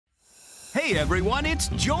Hey everyone, it's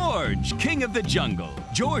George, king of the jungle.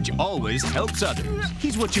 George always helps others.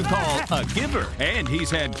 He's what you call a giver, and he's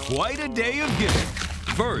had quite a day of giving.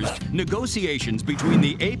 First, negotiations between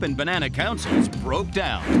the ape and banana councils broke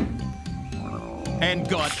down and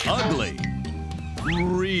got ugly.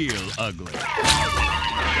 Real ugly.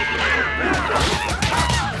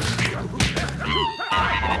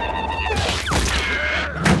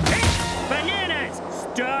 Bananas!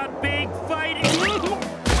 Stop big fighting!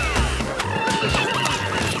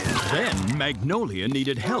 Then Magnolia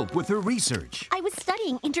needed help with her research. I was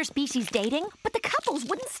studying interspecies dating, but the couples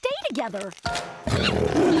wouldn't stay together.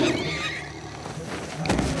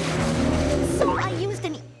 So I used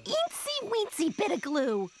an eensy-weensy bit of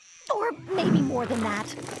glue. Or maybe more than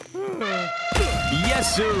that.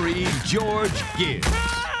 Yes, sirree, George gives.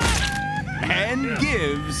 And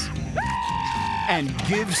gives. And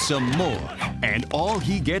gives some more. And all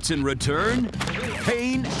he gets in return?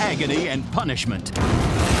 Pain, agony, and punishment.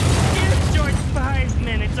 Give George 5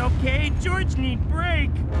 minutes, okay? George need break.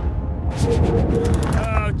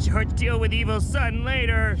 Oh, George, deal with evil son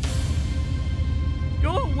later.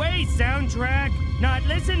 Go away, soundtrack. Not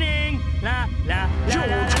listening. La, la, la, George,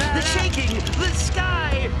 la, la, the shaking, the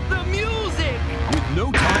sky, the music. With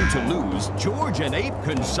no time to lose, George and Ape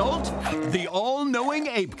consult the all-knowing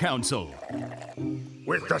Ape Council.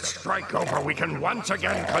 With the strike over, we can once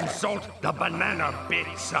again consult the banana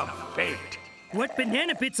bits of fate. What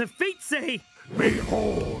banana bits of fate say?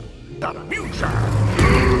 Behold, the future!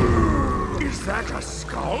 Is that a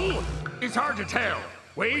skull? It's hard to tell.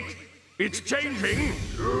 Wait, it's changing.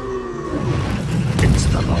 It's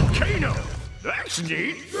the volcano. That's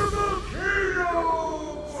neat. The volcano!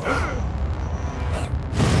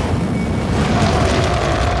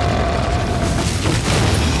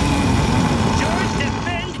 George,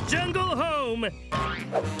 defend jungle home. Ow!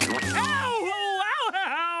 Ow!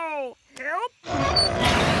 Ow! Help!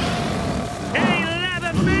 Hey,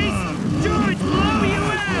 lava face! George, blow you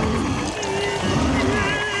out!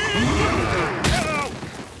 Oh.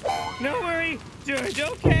 No worry, George,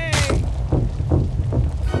 okay.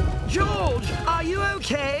 George, are you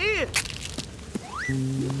okay?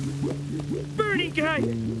 Birdie guy,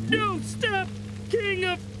 no, stop! King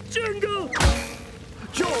of jungle!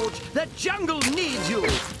 George, the jungle needs you.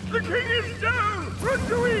 The king is down! What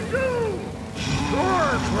do we do?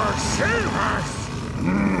 George will save us!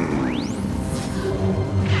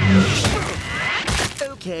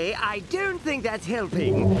 Okay, I don't think that's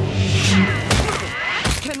helping.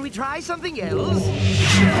 Can we try something else?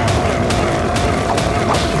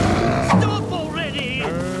 Stop already!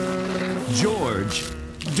 George,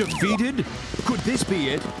 defeated? Could this be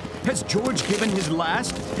it? Has George given his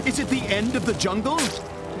last? Is it the end of the jungle?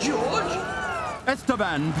 George?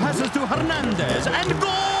 Esteban passes to Hernandez and goal!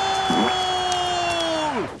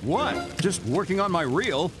 What? Just working on my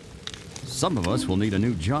reel? Some of us will need a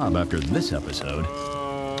new job after this episode.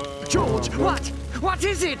 George, what? What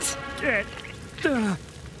is it?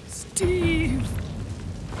 Steve!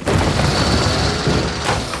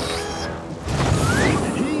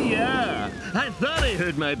 Yeah, I thought I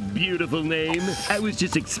heard my beautiful name. I was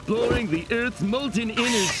just exploring the Earth's molten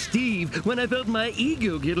inner Steve when I felt my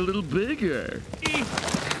ego get a little bigger.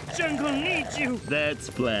 Jungle needs you! That's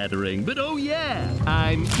flattering, but oh yeah,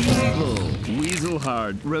 I'm evil. Weasel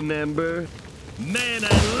Heart, remember? Man,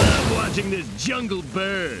 I love watching this jungle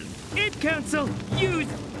burn. Ape Council, use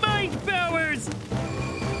mind powers!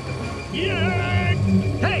 Yeah!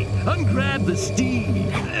 Hey, ungrab the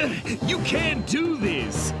Steve. You can't do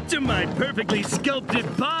this to my perfectly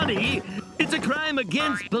sculpted body. It's a crime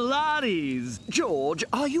against Pilates. George,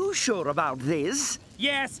 are you sure about this?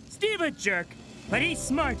 Yes, Steve a jerk, but he's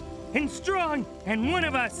smart and strong and one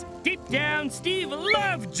of us. Deep down, Steve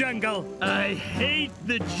loves jungle. I hate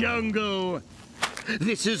the jungle.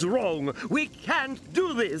 This is wrong. We can't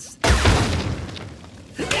do this.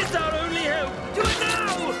 It's our only hope. Do it now!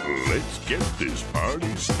 Let's get this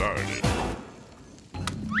party started.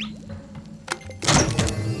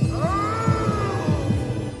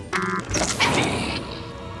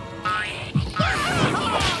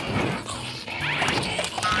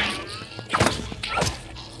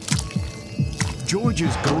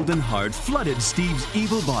 George's golden heart flooded Steve's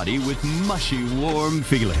evil body with mushy, warm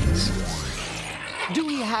feelings. Do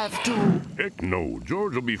we have to? Heck no,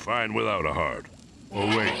 George will be fine without a heart. Oh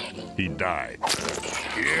wait, he died.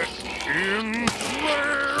 Get in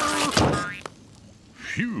there!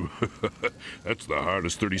 Phew, that's the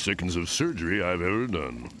hardest 30 seconds of surgery I've ever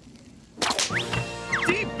done.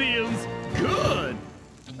 Steve feels good.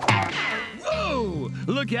 Whoa!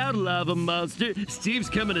 Look out, lava monster. Steve's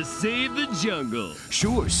coming to save the jungle.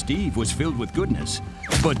 Sure, Steve was filled with goodness,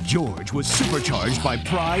 but George was supercharged by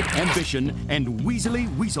pride, ambition, and weaselly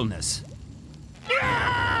weaselness.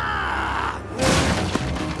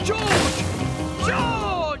 George!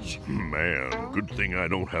 George! Man, good thing I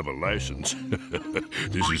don't have a license.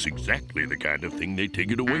 This is exactly the kind of thing they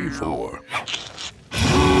take it away for.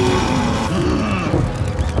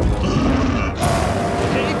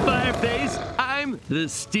 Hey, Fireface, I'm the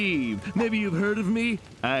Steve. Maybe you've heard of me?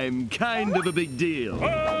 I'm kind of a big deal.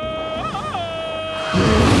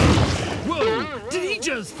 Whoa! Did he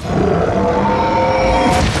just...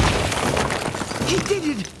 He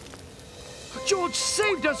did it! George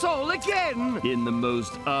saved us all again! In the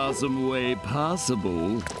most awesome way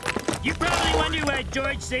possible. You probably wonder why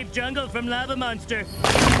George saved Jungle from Lava Monster.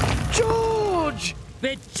 George!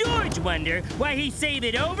 But George wonder why he saved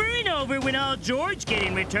it over and over when all George get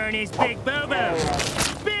in return is big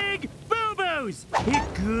bobos. Big bobos!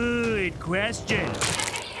 Good question.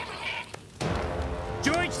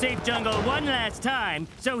 George saved Jungle one last time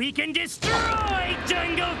so he can destroy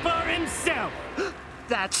Jungle for himself.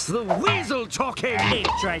 That's the weasel talking! It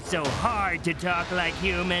tries so hard to talk like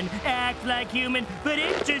human, act like human, but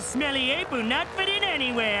it's just smelly ape who not fit in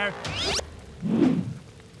anywhere.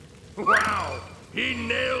 Wow! He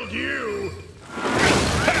nailed you!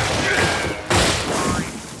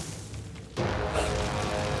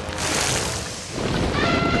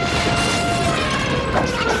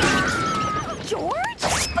 George?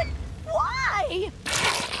 But why?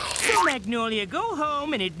 So Magnolia, go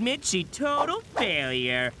home and admit she total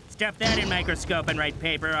failure. Stuff that in microscope and write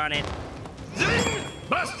paper on it. Zing!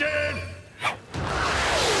 Busted!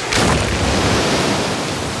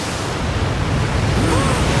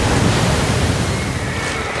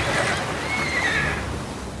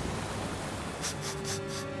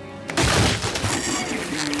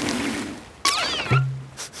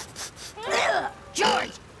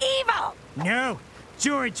 George, evil! No,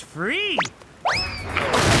 George free.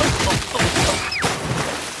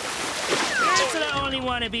 Ursula only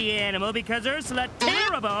want to be animal because Ursula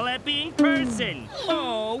terrible at being person.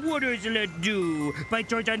 Oh, what Ursula do? Bite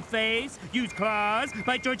George on face? Use claws?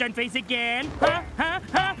 Bite George on face again? Huh? Huh?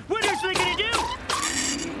 Huh? What Ursula gonna do?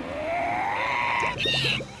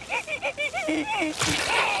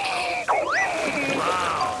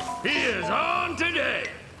 Wow! He is on today!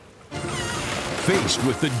 Faced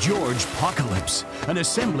with the George apocalypse, an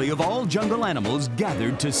assembly of all jungle animals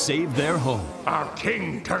gathered to save their home. Our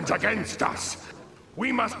king turns against us.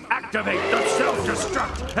 We must activate the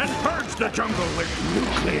self-destruct and purge the jungle with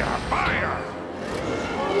nuclear fire.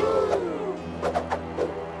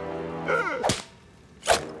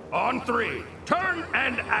 On 3, turn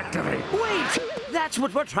and activate. Wait! That's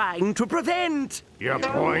what we're trying to prevent! Your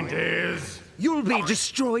point is... You'll be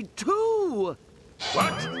destroyed too!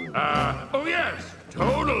 What? Oh yes,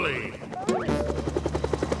 totally.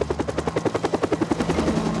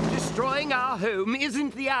 Destroying our home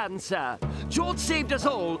isn't the answer. George saved us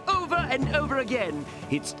all, over and over again.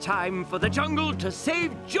 It's time for the jungle to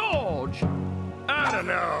save George! I don't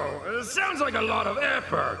know. It sounds like a lot of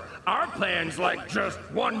effort. Our plan's like just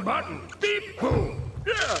one button. Beep, boom.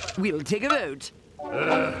 Yeah. We'll take a vote.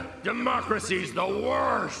 Democracy's the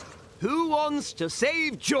worst. Who wants to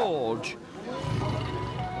save George?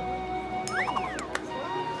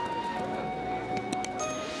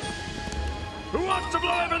 Who wants to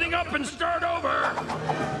blow everything up and start over?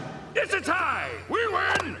 It's a tie. We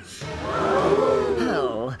win.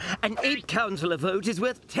 Oh, an 8 councillor vote is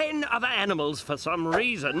worth 10 other animals for some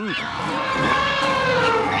reason.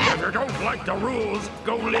 If you don't like the rules,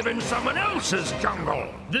 go live in someone else's jungle.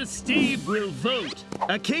 The Steve will vote.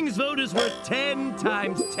 A king's vote is worth 10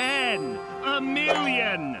 times 10.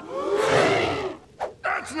 1,000,000.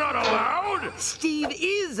 That's not allowed. Steve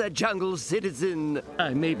is a jungle citizen.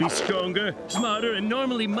 I may be stronger, smarter, and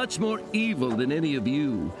normally much more evil than any of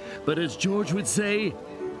you. But as George would say,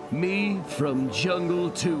 me from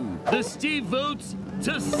Jungle 2. The Steve votes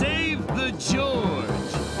to save the George.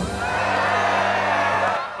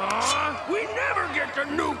 We never get to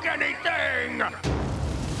nuke anything.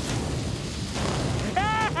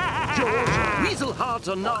 George, weasel heart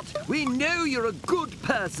or not, we know you're a good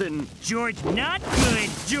person. George not good,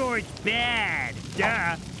 George bad.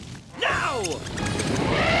 Duh. Now!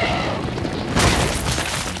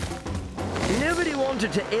 Nobody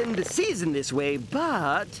wanted to end the season this way,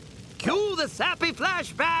 but... Cue the sappy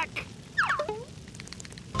flashback!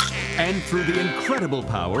 And through the incredible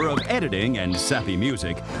power of editing and sappy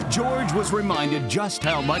music, George was reminded just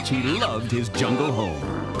how much he loved his jungle home.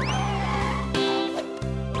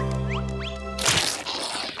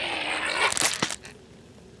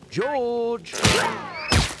 George!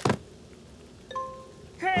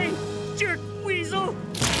 Hey, jerk weasel!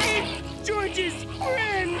 It's George's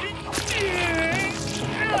friend!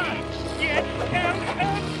 Get out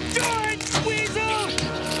of George,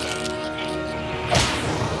 weasel!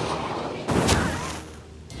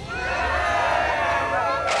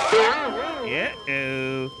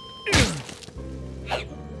 Uh-oh.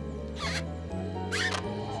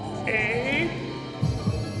 Hey?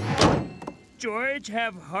 George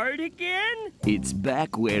have heart again? It's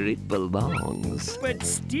back where it belongs. But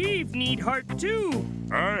Steve need heart too.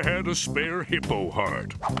 I had a spare hippo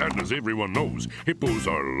heart. And as everyone knows, hippos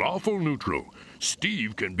are lawful neutral.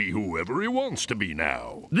 Steve can be whoever he wants to be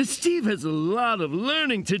now. The Steve has a lot of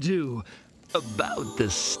learning to do about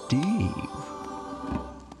the Steve.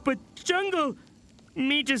 But Jungle,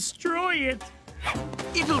 me destroy it.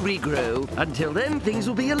 It'll regrow. Until then, things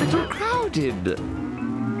will be a little crowded.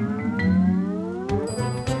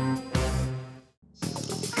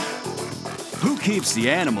 Who keeps the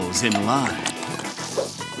animals in line?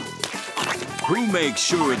 Who makes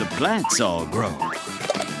sure the plants all grow?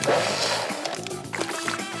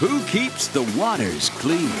 Who keeps the waters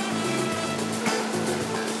clean?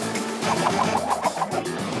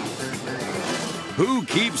 Who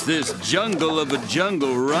keeps this jungle of a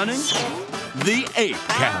jungle running? The Ape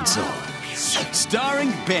Council. Starring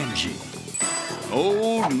Benji,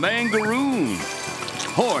 Old Mangaroon,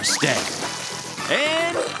 Horstack,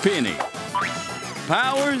 and Penny.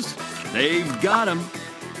 Powers, they've got 'em.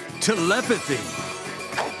 Telepathy,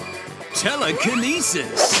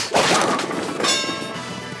 telekinesis,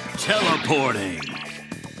 teleporting,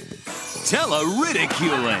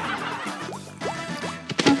 teleridiculing.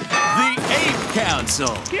 The Ape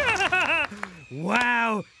Council.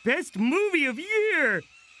 Wow, best movie of year.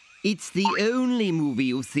 It's the only movie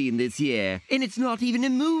you've seen this year, and it's not even a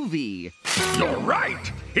movie. You're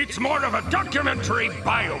right. It's more of a documentary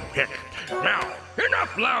biopic. Now,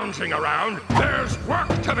 enough lounging around. There's work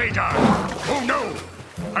to be done. Oh, no.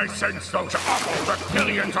 I sense those awful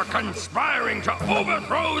reptilians are conspiring to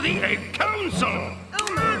overthrow the Ape Council.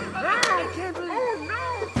 Oh, no. I can't believe it.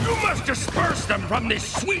 Oh, no. You must disperse them from this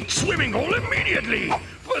sweet swimming hole immediately,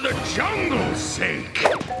 for the jungle's sake.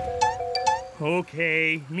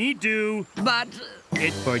 Okay, me do. But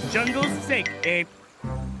It's for Jungle's sake, Ape.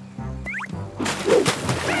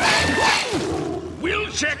 We'll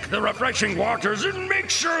check the refreshing waters and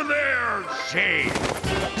make sure they're safe.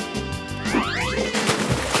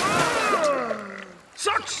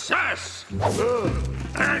 Success!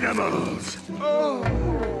 Animals!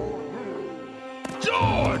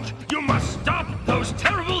 George, you must stop those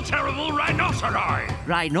terrible, terrible rhinoceri!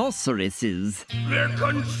 rhinoceroses. They're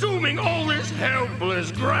consuming all this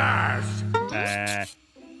helpless grass!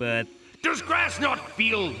 But Does grass not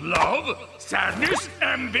feel love, sadness,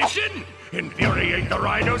 ambition? Infuriate the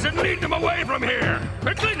rhinos and lead them away from here!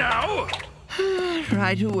 Quickly now!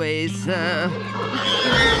 Right away, sir.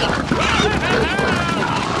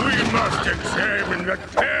 We must examine the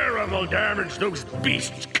terrible damage those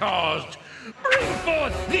beasts caused. Bring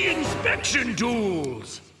forth the inspection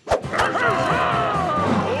tools!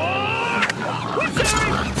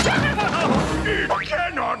 It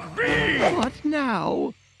cannot be! What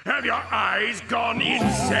now? Have your eyes gone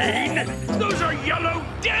insane? Those are yellow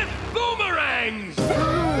death boomerangs!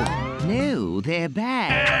 No, they're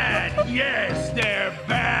bad. Bad, yes, they're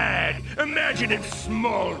bad. Imagine if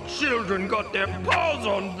small children got their paws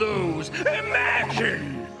on those.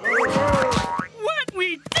 Imagine! what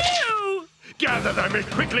we do? Gather them as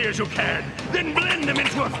quickly as you can, then blend them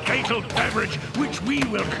into a fatal beverage, which we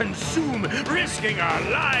will consume, risking our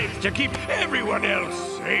lives to keep everyone else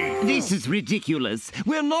safe. This is ridiculous.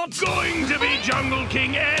 We're not Going to be Jungle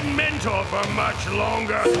King and Mentor for much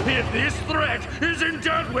longer if this threat isn't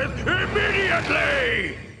dealt with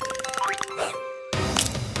immediately!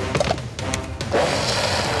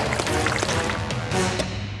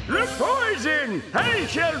 The poison! I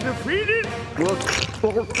shall defeat it!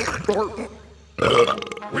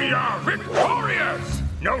 We are victorious!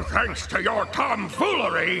 No thanks to your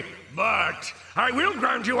tomfoolery, but I will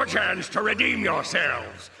grant you a chance to redeem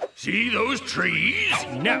yourselves. See those trees?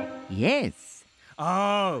 No. Yes.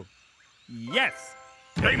 Oh, yes.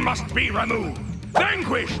 They must be removed,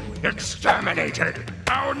 vanquished, exterminated.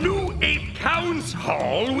 Our new Ape Council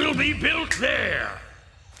Hall will be built there.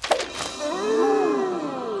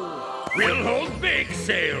 We'll hold bake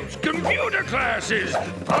sales, computer classes,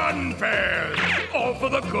 fun fairs, all for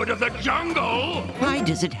the good of the jungle. Why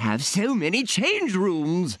does it have so many change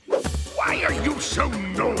rooms? Why are you so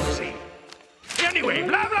nosy? Anyway,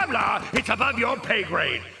 blah, blah, blah, it's above your pay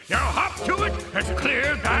grade. Now hop to it and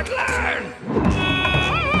clear that land.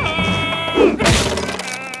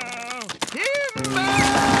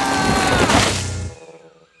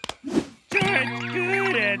 George,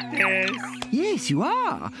 good at this. Yes, you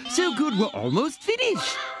are. So good we're almost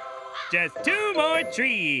finished. Just 2 more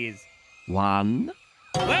trees. 1.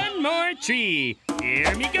 1 more tree.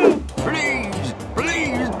 Here we go. Please,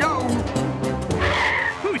 please don't.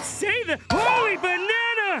 Who say the holy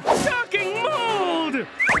banana? Talking mold!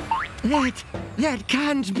 That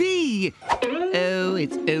can't be. Oh,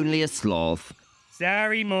 it's only a sloth.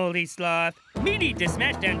 Sorry, moldy sloth. We need to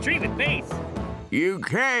smash down tree with base. You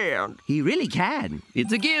can't. He really can.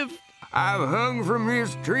 It's a gift. I've hung from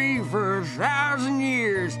this tree for 1,000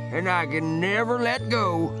 years, and I can never let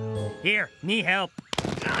go. Here, me help.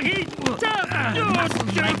 He's tough.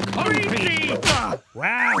 Oh, crazy.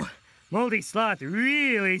 Wow, moldy sloth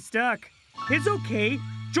really stuck. It's okay.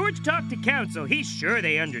 George talked to council. He's sure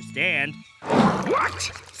they understand.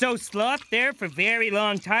 What? So sloth there for very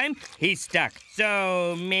long time, he's stuck.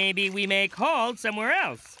 So maybe we make halt somewhere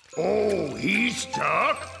else. Oh, he's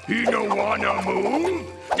stuck? He don't wanna move?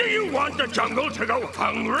 Do you want the jungle to go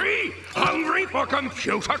hungry? Hungry for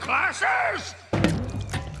computer classes?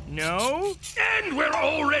 No? And we're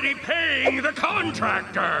already paying the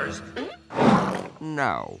contractors.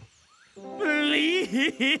 No.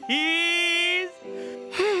 Please?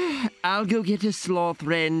 I'll go get a sloth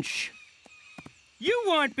wrench. You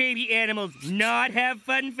want baby animals not have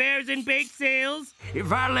fun fairs and bake sales?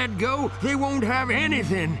 If I let go, they won't have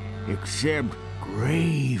anything except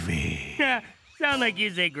gravy. Sound like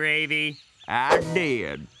you say gravy. I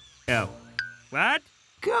did. Oh. What?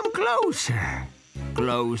 Come closer.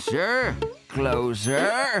 Closer.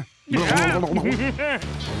 Closer.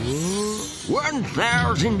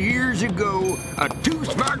 1,000 years ago, a too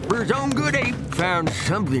smart for his own good ape found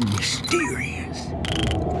something mysterious.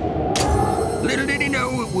 Little did he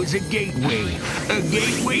know it was a gateway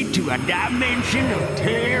to a dimension of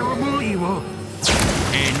terrible evil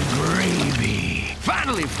and gravy.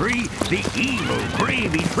 Finally free, the evil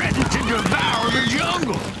gravy threatened to devour the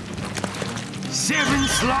jungle. 7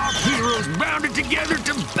 sloth heroes bounded together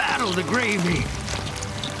to battle the gravy.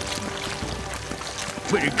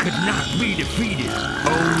 But it could not be defeated,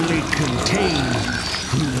 only contained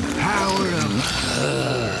through the power of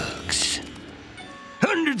hugs.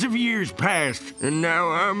 Hundreds of years passed, and now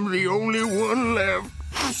I'm the only one left.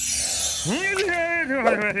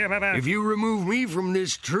 If you remove me from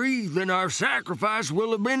this tree, then our sacrifice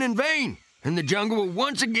will have been in vain, and the jungle will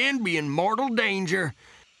once again be in mortal danger.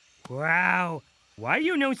 Wow. Why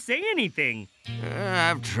you no say anything?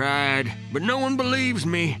 I've tried, but no one believes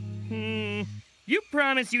me. You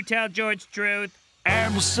promise you tell George truth?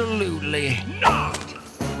 Absolutely. Not!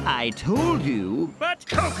 I told you. But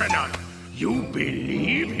Coconut, you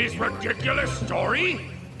believe his ridiculous story?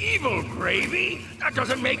 Evil gravy? That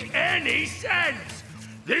doesn't make any sense.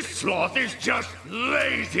 This sloth is just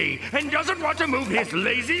lazy and doesn't want to move his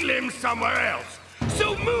lazy limbs somewhere else.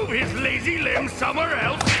 So move his lazy limbs somewhere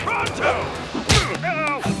else pronto!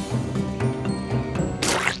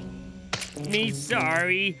 me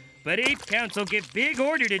sorry, but Ape Council give big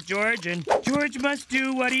order to George, and George must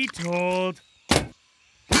do what he told.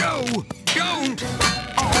 No, don't!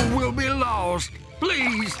 All will be lost.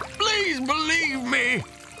 Please, please believe me.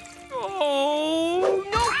 Oh,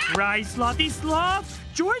 no cry, Slothy Sloth.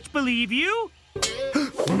 George believe you?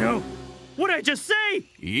 No. What'd I just say?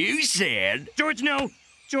 You said... George, no.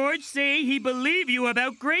 George say he believe you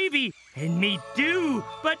about gravy. And me do.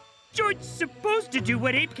 But George's supposed to do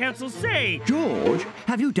what Ape Council say. George,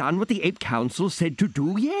 have you done what the Ape Council said to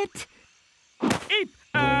do yet? Ape,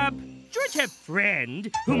 George have friend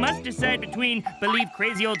who must decide between believe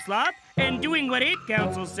crazy old sloth and doing what Ape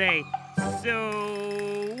Council say.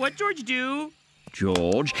 So, what George do?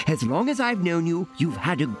 George, as long as I've known you, you've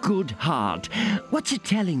had a good heart. What's it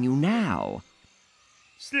telling you now?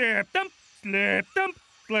 Slip thump, slip thump,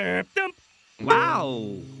 slip thump.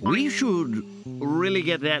 Wow, we should really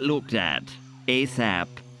get that looked at ASAP.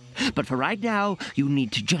 But for right now, you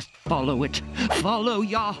need to just follow it. Follow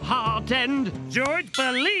your heart and... George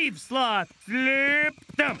believes sloth. Slip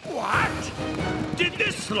thump. What? Did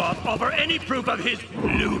this sloth offer any proof of his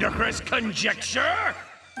ludicrous conjecture?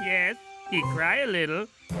 Yes, he cry a little.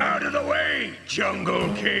 Out of the way,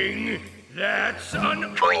 Jungle King. That's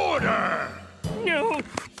an order. No.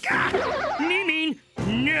 Me mean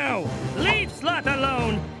no. Leave sloth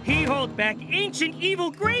alone. He hold back ancient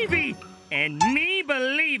evil gravy. And me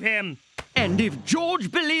believe him. And if George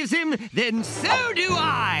believes him, then so do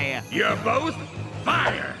I. You're both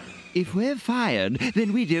fired. If we're fired,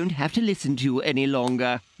 then we don't have to listen to you any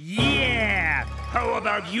longer. Yeah. How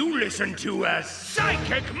about you listen to a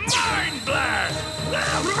psychic mind blast?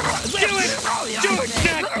 Do it! George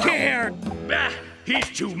not care! Bah, he's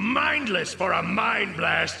too mindless for a mind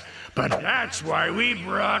blast, but that's why we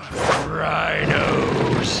brought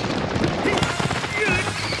rhinos.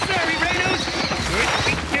 Sorry, rhinos!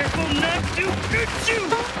 Be careful not to hurt you!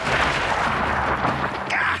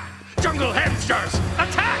 Ah, jungle hamsters,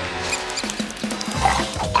 attack!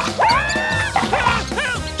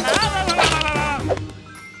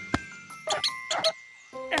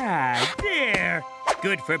 Ah, there!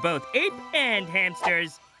 Good for both ape and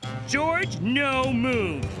hamsters. George, no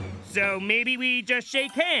move. So maybe we just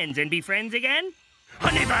shake hands and be friends again?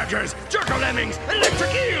 Honey badgers, jerko lemmings,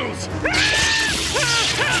 electric eels!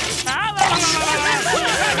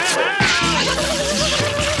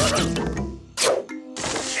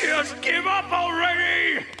 Just give up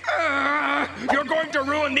already! You're going to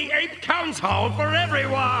ruin the ape council hall for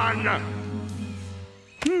everyone!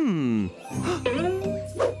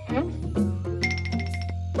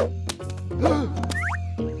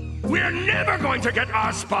 We're never going to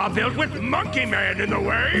our spa built with Monkey Man in the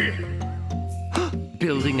way!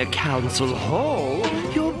 Building a council hall?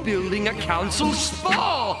 You're building a council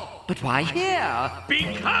spa! But why here?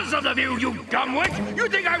 Because of the view, you gumwit! You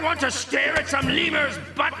think I want to stare at some lemur's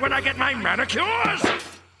butt when I get my manicures?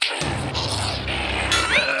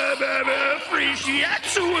 Free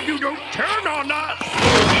shiatsu if you don't turn on us!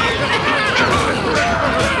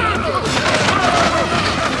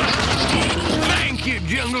 Thank you,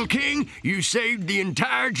 Jungle King. You saved the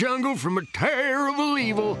entire jungle from a terrible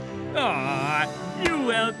evil. Aw, you're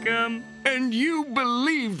welcome. And you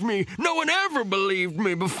believed me. No one ever believed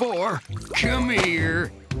me before. Come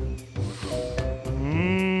here.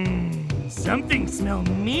 Something smells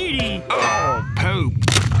meaty. Oh, poop.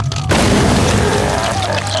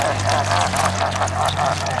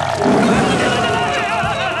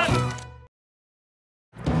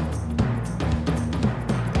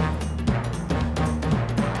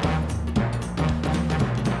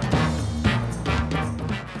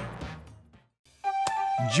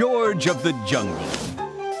 George of the Jungle.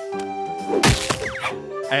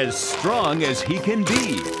 As strong as he can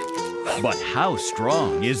be. But how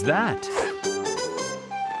strong is that?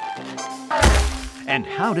 And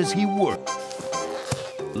how does he work?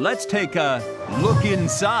 Let's take a look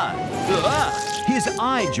inside. His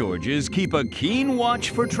eye Georges keep a keen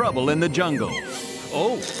watch for trouble in the jungle.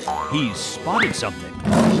 Oh, he's spotted something.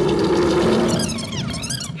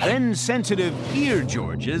 Then sensitive ear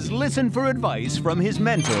Georges listen for advice from his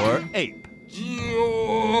mentor, Ape.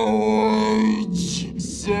 George,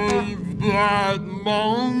 save that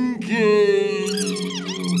monkey.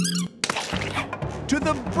 To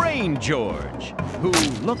the Brain George, who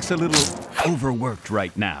looks a little overworked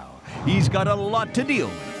right now. He's got a lot to deal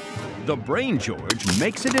with. The Brain George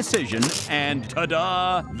makes a decision, and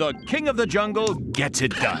ta-da! The King of the Jungle gets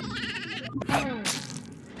it done.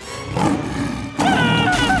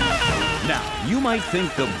 Now, you might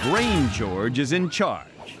think the Brain George is in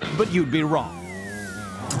charge, but you'd be wrong.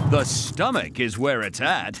 The stomach is where it's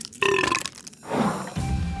at.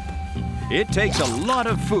 It takes a lot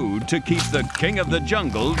of food to keep the King of the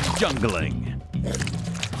Jungle jungling.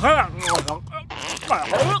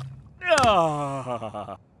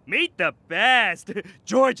 Meat the best.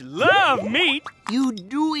 George love meat. You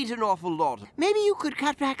do eat an awful lot. Maybe you could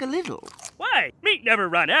cut back a little. Why? Meat never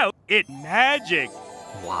run out. It's magic.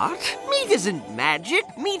 What? Meat isn't magic.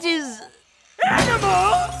 Meat is...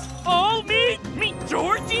 Animals! All meat? Meat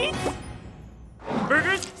George eats?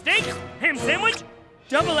 Burgers, steaks, ham sandwich,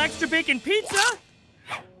 double extra bacon pizza?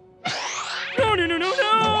 No, no, no, no,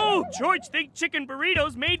 no! George thinks chicken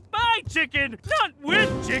burritos made by chicken, not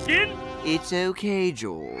with chicken. It's okay,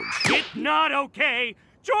 George. It's not okay.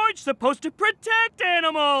 George's supposed to protect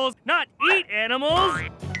animals, not eat animals.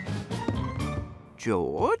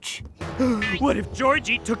 George? What if George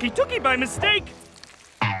eat Tookie Tookie by mistake?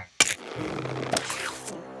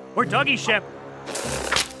 Or Doggy Shep?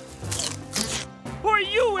 Or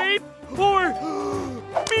you, Ape? Or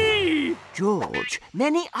me? George,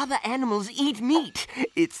 many other animals eat meat.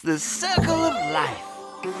 It's the circle of life.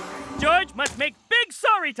 George must make big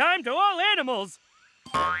sorry time to all animals.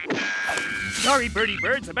 Sorry, birdie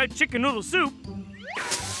birds, about chicken noodle soup.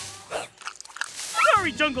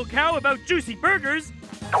 Sorry, jungle cow, about juicy burgers.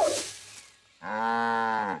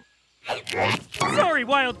 Sorry,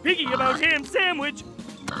 wild piggy, about ham sandwich.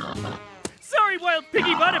 Sorry, wild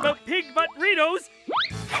piggy butt, about pig butt burritos.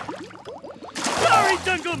 Sorry,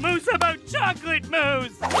 jungle moose, about chocolate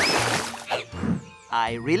mousse.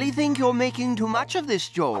 I really think you're making too much of this,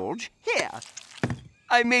 George. Here,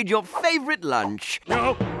 I made your favorite lunch.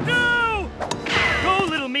 No, no!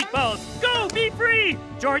 meatballs. Go, be free.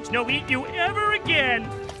 George, no eat you ever again.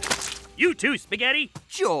 You too, Spaghetti.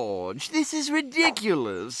 George, this is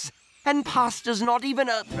ridiculous. And pasta's not even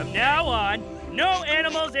a... From now on, no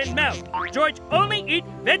animals in mouth. George only eat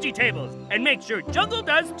vegetables. And make sure Jungle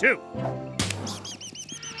does too.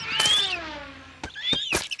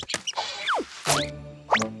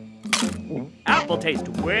 Apple tastes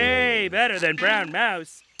way better than brown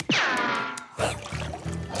mouse.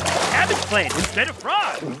 Cabbage plant instead of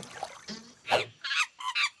frog.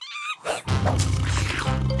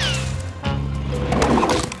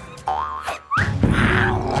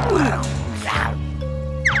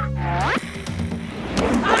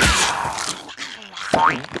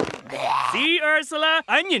 See, Ursula?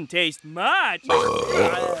 Onion tastes much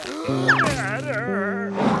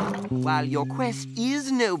better. While your quest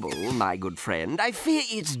is noble, my good friend, I fear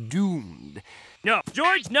it's doomed. No,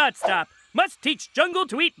 George not stop. Must teach Jungle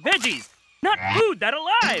to eat veggies, not food that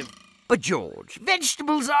alive. But George,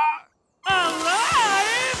 vegetables are...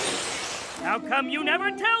 Alive? How come you never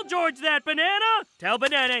tell George that, Banana? Tell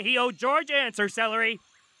Banana he owed George answer, Celery.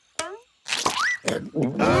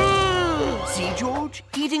 See, George?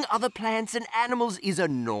 Eating other plants and animals is a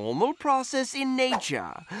normal process in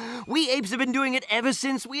nature. We apes have been doing it ever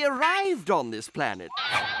since we arrived on this planet.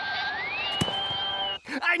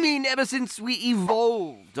 I mean, ever since we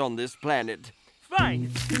evolved on this planet.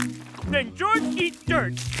 Fine. Then George eats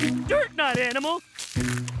dirt. Dirt not animal.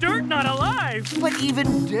 Dirt not alive. But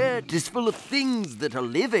even dirt is full of things that are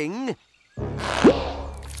living.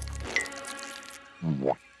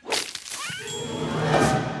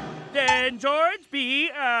 Then George be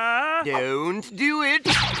a... Don't do it.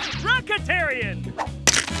 Rocketarian.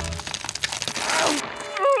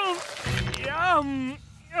 Yum.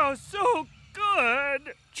 Oh, so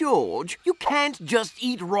good. George, you can't just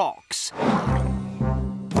eat rocks.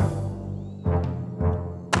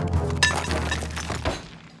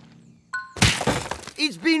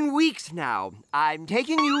 It's been weeks now. I'm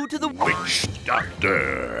taking you to the Witch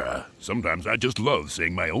Doctor. Sometimes I just love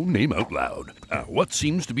saying my own name out loud. What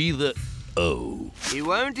seems to be the... Oh. He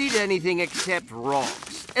won't eat anything except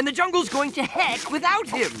rocks. And the jungle's going to heck without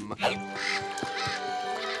him.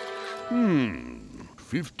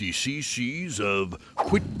 50 cc's of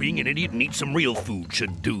quit being an idiot and eat some real food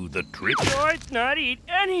should do the trick. George not eat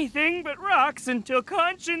anything but rocks until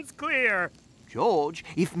conscience clear. George,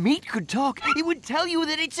 if meat could talk, it would tell you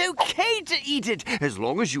that it's okay to eat it, as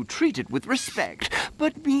long as you treat it with respect.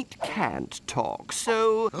 But meat can't talk,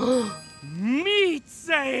 so... Meat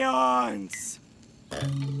seance!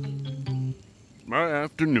 My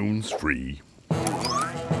afternoon's free.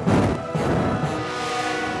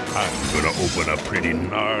 I'm gonna open a pretty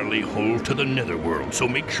gnarly hole to the netherworld, so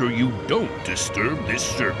make sure you don't disturb this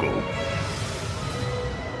circle.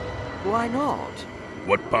 Why not?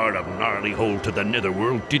 What part of gnarly hole to the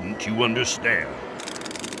netherworld didn't you understand?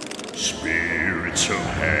 Spirits of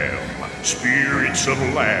ham, spirits of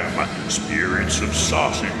lamb, spirits of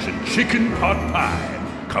sausage and chicken pot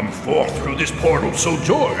pie. Come forth through this portal so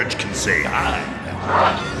George can say hi.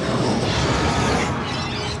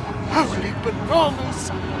 Holy bananas!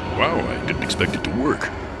 Wow, I didn't expect it to work.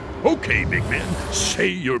 Okay, big man, say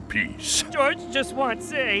your piece. George just wants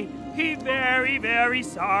to say he very, very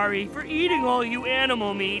sorry for eating all you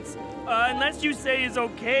animal meats. Unless you say is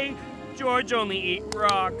okay, George only eat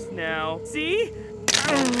rocks now. See?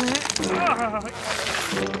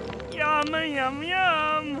 Yum, yum,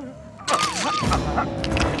 yum.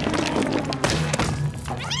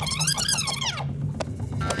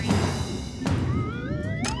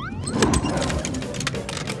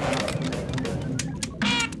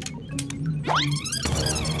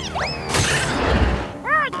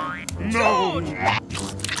 No!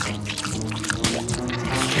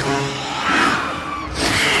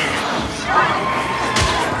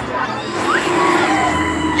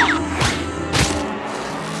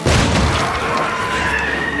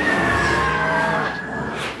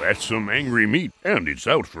 That's some angry meat, and it's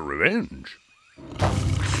out for revenge.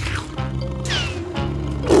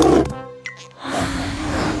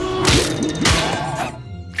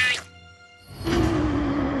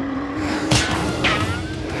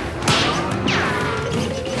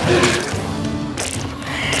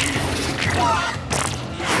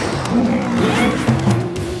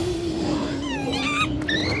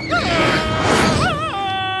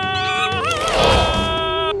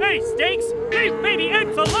 Hey, Steaks! Leave baby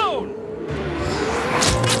Eds alone!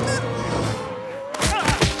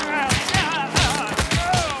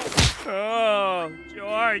 Oh,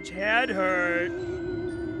 George head hurt.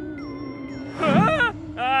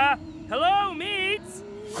 Hello, meats?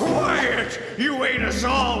 Quiet! You ate us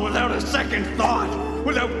all without a second thought.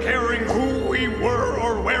 without caring who we were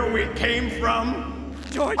or where we came from?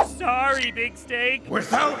 George, sorry, Big Steak.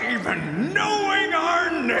 Without even knowing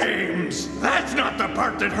our names! That's not the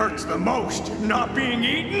part that hurts the most. Not being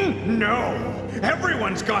eaten? No.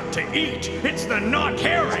 Everyone's got to eat. It's the not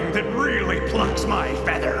caring that really plucks my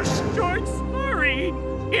feathers. George, sorry.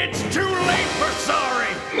 It's too late for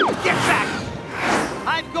sorry! Get back!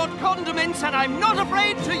 I've got condiments and I'm not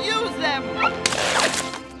afraid to use them!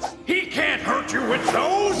 He can't hurt you with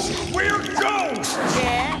those! We're ghosts!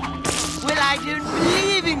 Yeah? Well, I don't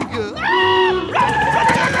believe in ghosts.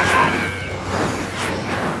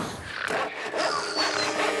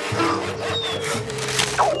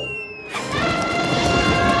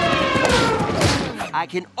 I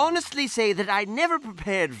can honestly say that I never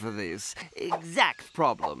prepared for this exact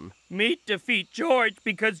problem. Meat defeat George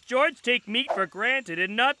because George take meat for granted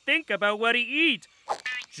and not think about what he eat.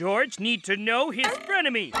 George need to know his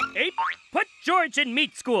frenemy. Ape, put George in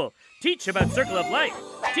meat school. Teach about circle of life.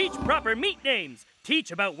 Teach proper meat names. Teach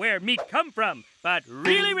about where meat come from, but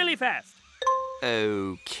really, really fast.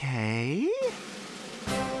 Okay.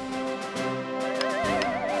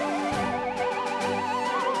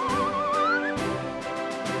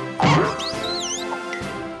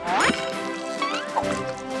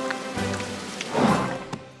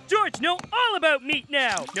 George know all about meat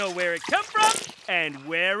now. Know where it come from and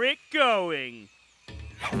where it going.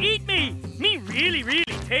 Eat me! Me really, really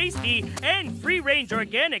tasty and free-range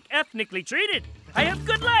organic ethnically treated. I have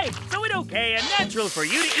good life, so it okay and natural for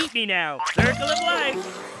you to eat me now. Circle of life.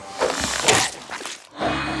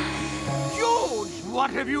 George,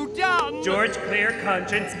 what have you done? George, clear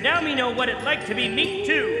conscience. Now me know what it like to be meat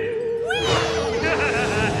too.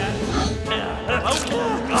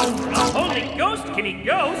 Only ghost can eat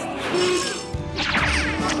ghost.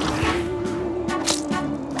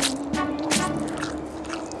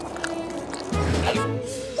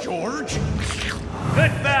 George?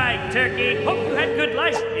 Goodbye, turkey. Hope you had good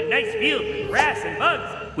life in nice fields with grass and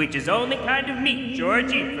bugs, which is only kind of meat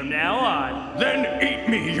George eat from now on. Then eat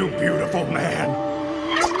me, you beautiful man.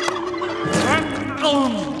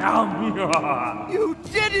 You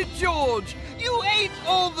did it, George! You ate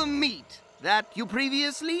all the meat that you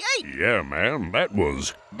previously ate. Yeah, man, that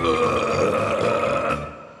was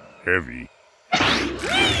heavy.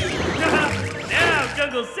 Now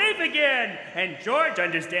Jungle's safe again, and George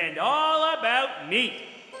understand all about meat.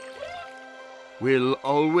 We'll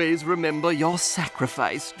always remember your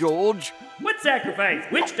sacrifice, George. What sacrifice?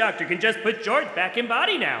 Witch doctor can just put George back in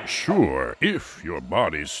body now. Sure, if your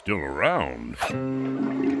body's still around.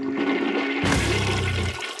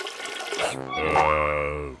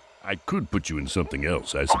 I could put you in something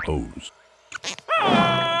else, I suppose.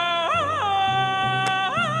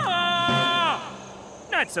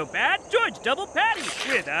 Not so bad. George double patty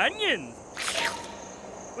with onions.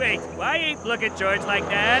 Wait, why Ape look at George like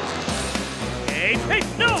that? Ape, hey,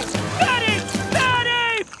 no! Not Ape! Not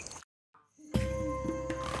Ape!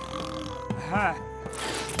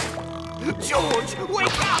 George,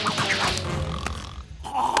 wake up!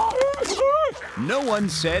 No one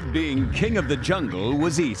said being king of the jungle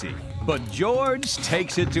was easy, but George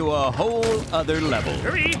takes it to a whole other level.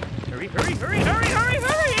 Hurry! Hurry, hurry, hurry, hurry, hurry,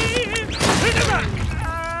 hurry!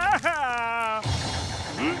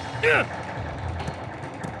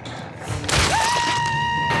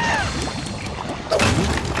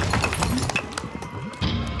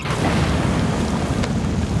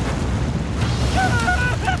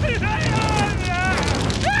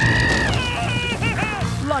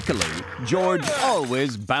 Luckily, George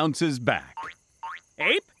always bounces back.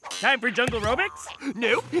 Ape, time for jungle aerobics?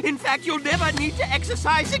 Nope. In fact, you'll never need to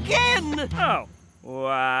exercise again. Oh,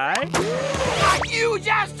 why? A huge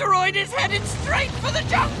asteroid is headed straight for the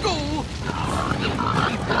jungle.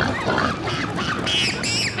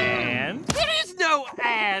 And? There is no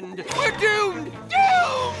and. We're doomed.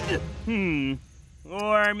 Doomed.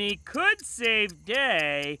 Or me could save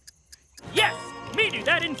day. Yes, me do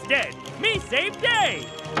that instead. Me save day.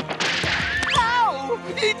 How?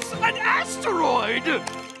 It's an asteroid.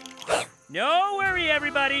 No worry,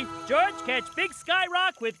 everybody. George catch Big Sky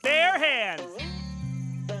Rock with bare hands.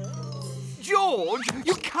 George,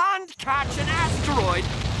 you can't catch an asteroid.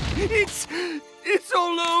 It's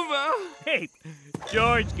all over. Hey,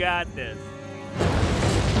 George got this.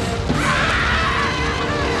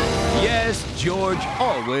 Yes, George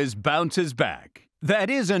always bounces back. That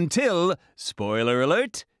is until, spoiler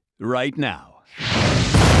alert, right now.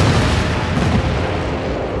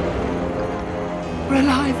 We're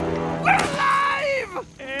alive. We're alive!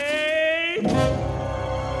 Hey!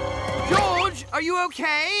 George, are you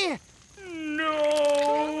okay?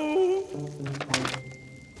 No!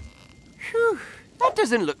 Whew, that That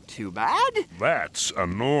doesn't look too bad. That's a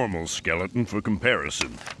normal skeleton for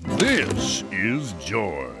comparison. This is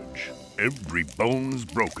George. Every bone's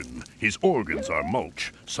broken. His organs are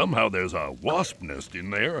mulch. Somehow there's a wasp nest in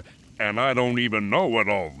there, and I don't even know what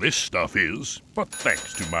all this stuff is. But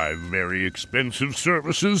thanks to my very expensive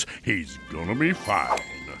services, he's gonna be fine.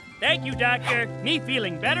 Thank you, Doctor. Me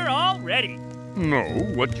feeling better already. No,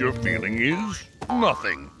 what you're feeling is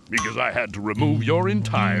nothing, because I had to remove your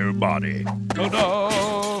entire body.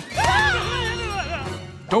 Ta-da!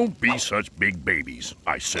 Don't be such big babies.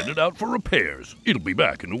 I sent it out for repairs. It'll be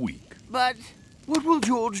back in a week. But what will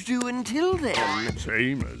George do until then?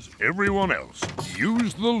 Same as everyone else.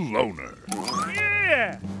 Use the loner.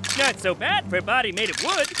 Yeah! Not so bad for a body made of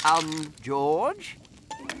wood. George?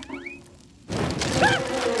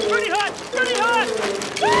 Pretty hot! Pretty hot!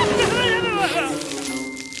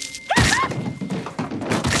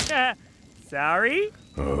 Sorry?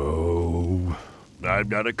 Oh, I've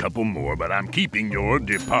got a couple more, but I'm keeping your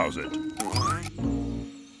deposit.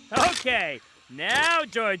 Okay, now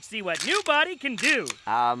George, see what new body can do.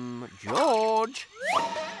 George?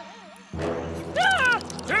 Ah!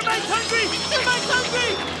 Termites hungry! Termites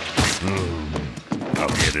hungry! I'll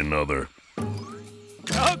get another.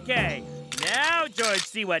 Okay, now George,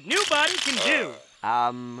 see what new body can do.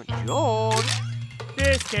 George?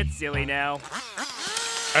 This gets silly now.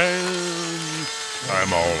 And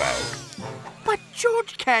I'm all out. But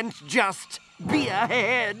George can't just be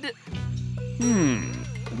ahead.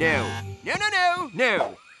 No.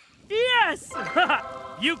 No. Yes!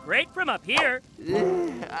 View great from up here.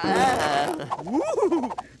 Ooh,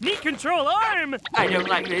 neat control arm. I don't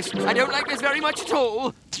like this. I don't like this very much at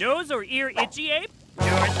all. Nose or ear itchy, Ape?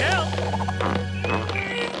 George help.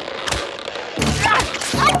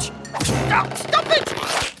 Ouch! Stop it!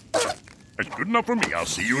 That's good enough for me. I'll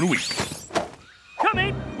see you in a week. Come,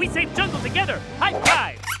 Ape. We save jungle together. High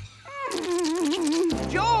five.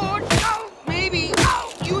 George! Oh, maybe.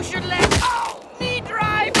 Oh, you should let me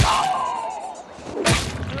drive.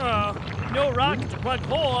 Oh, no rocket to plug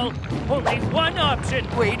hole. Only one option.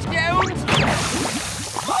 Wait, don't.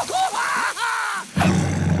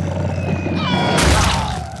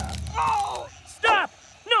 Stop!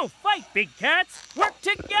 No fight, big cats. Work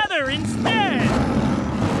together instead.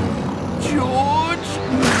 George!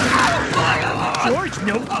 George,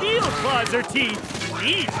 no steel claws or teeth.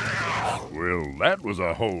 Please. Well, that was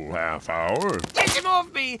a whole half hour. Get him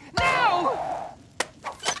off me! Now!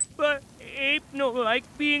 But Ape no like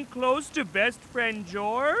being close to best friend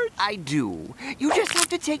George. I do. You just have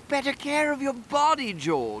to take better care of your body,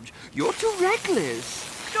 George. You're too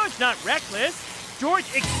reckless. George not reckless. George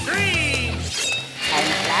extreme. And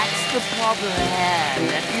that's the problem I have.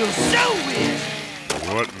 That feels so weird.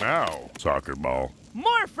 What now, soccer ball?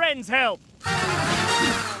 More friends help.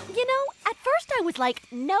 You know, at first I was like,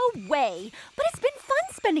 no way. But it's been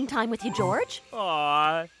fun spending time with you, George.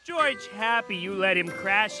 Aw, George happy you let him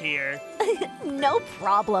crash here. No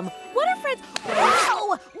problem. What are friends?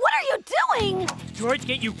 Wow! What are you doing? George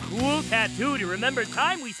get you cool tattoo to remember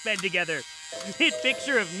time we spent together. His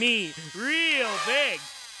picture of me, real big.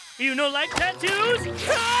 You know like tattoos?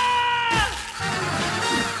 Ah!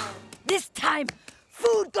 This time,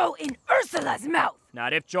 food go in Ursula's mouth.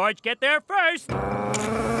 Not if George get there first.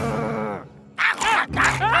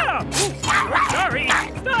 Sorry.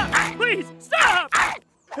 Stop. Please, stop.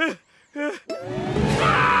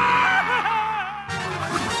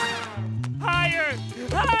 Higher.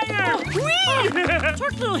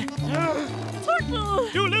 Turtle!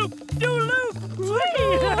 Do loop.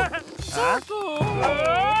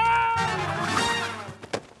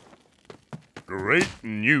 Great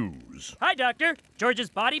news. Hi, Doctor. George's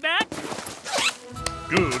body back?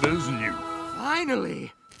 Good as new.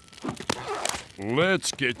 Finally.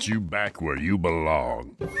 Let's get you back where you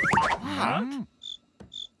belong. Huh?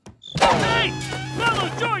 Hey! Follow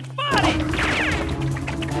George's body!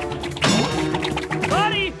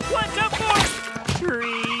 Buddy, what's up for?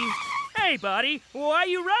 Tree. Hey, buddy, why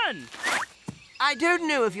you run? I don't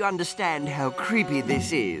know if you understand how creepy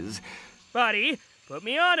this is. Buddy, put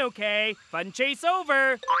me on, okay? Fun chase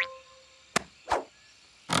over.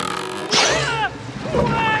 Ah!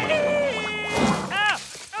 Ow!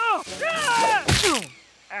 Oh! Ah!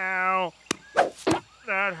 Ow.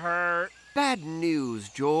 That hurt. Bad news,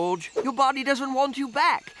 George. Your body doesn't want you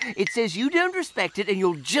back. It says you don't respect it and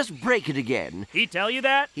you'll just break it again. He tell you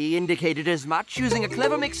that? He indicated as much using a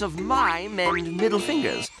clever mix of mime and middle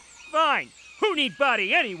fingers. Fine. Who need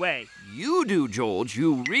buddy anyway? You do, George.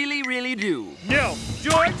 You really, really do. No.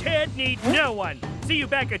 George Head need no one. See you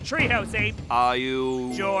back at Treehouse, Ape. Are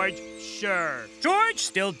you... George, sure. George,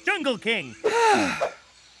 still Jungle King.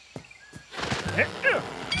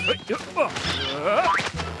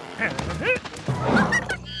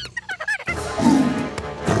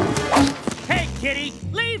 Hey, kitty,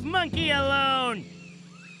 leave monkey alone.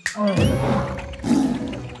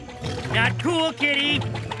 Not cool, kitty.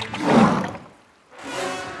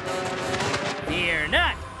 Fear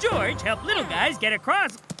not. George, help little guys get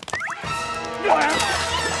across.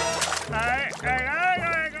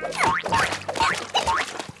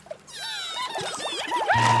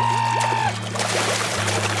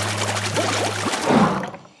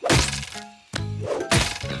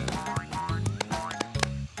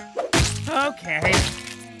 Okay.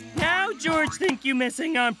 Now George think you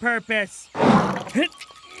missing on purpose.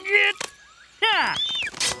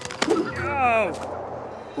 Oh.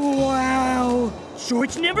 Wow.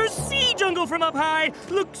 George never see jungle from up high.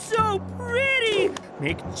 Looks so pretty.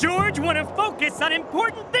 Make George want to focus on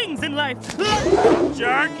important things in life.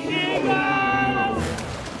 Shark Eagle! Oh.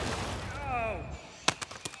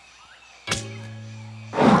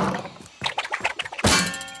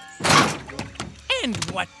 And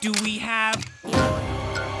what do we have?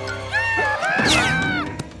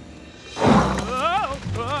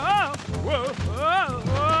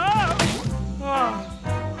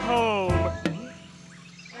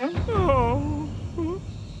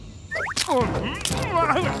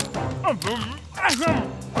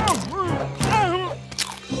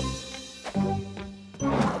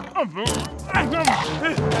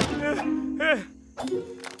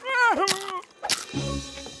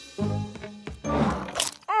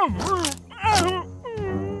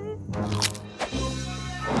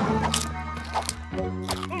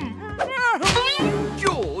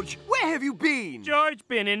 George, where have you been? George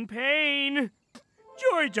been in pain.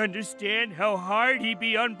 George understand how hard he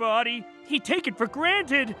be on body. He take it for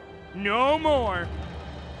granted. No more.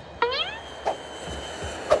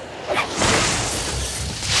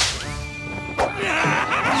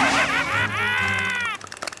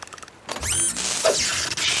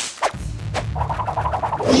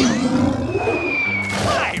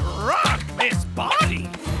 I rock this body!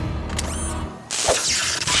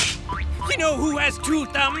 You know who has 2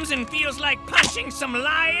 thumbs and feels like punching some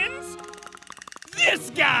lions? This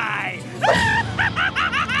guy!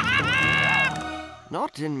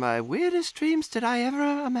 Not in my weirdest dreams did I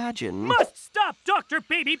ever imagine. Must stop Dr.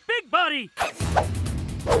 Baby Big Body!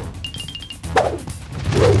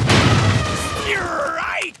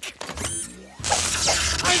 Yike!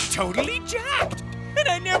 I'm totally jacked! And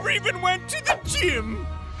I never even went to the gym!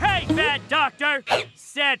 Hey, bad doctor!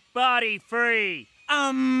 Set body free!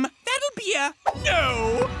 That'll be a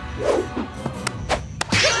no!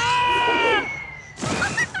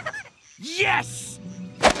 Yes!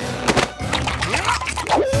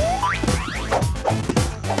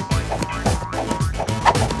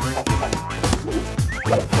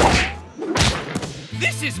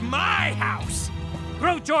 This is my house!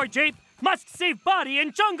 Throw George, Ape! Must save body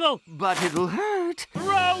in jungle! But it'll hurt.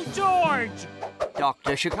 Throw George!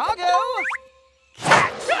 Dr. Chicago!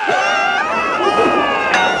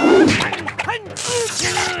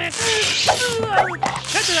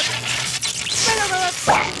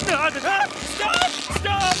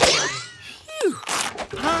 Stop! Phew.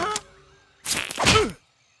 Huh?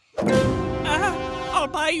 I'll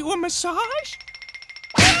buy you a massage?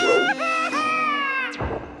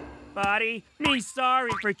 Buddy, me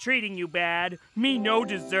sorry for treating you bad. Me no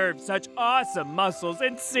deserve such awesome muscles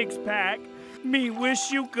and six-pack. Me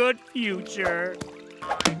wish you good future.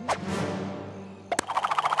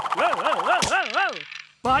 Whoa, whoa, whoa, whoa, whoa!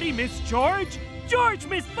 Body miss George? George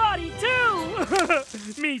miss Body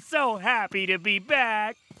too! Me so happy to be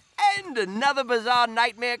back. And another bizarre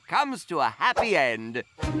nightmare comes to a happy end.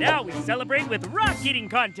 Now we celebrate with rock eating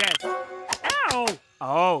contest. Ow!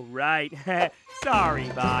 Oh, right. Sorry,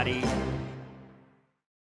 Body.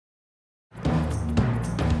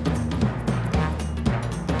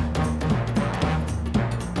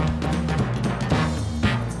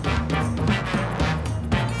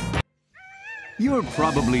 You're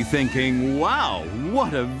probably thinking, wow,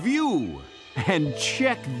 what a view! And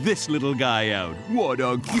check this little guy out. What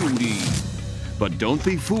a cutie! But don't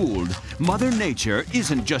be fooled. Mother Nature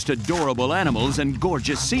isn't just adorable animals and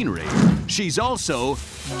gorgeous scenery. She's also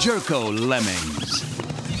jerko lemmings.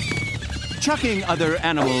 Chucking other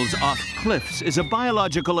animals off cliffs is a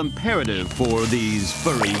biological imperative for these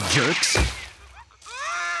furry jerks.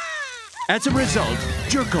 As a result,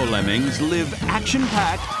 jerko lemmings live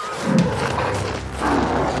action-packed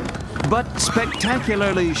but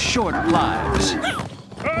spectacularly short lives.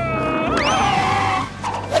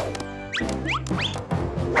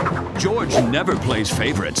 George never plays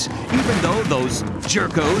favorites, even though those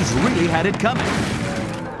jerkos really had it coming.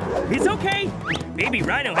 It's okay. Baby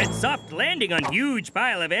Rhino had soft landing on huge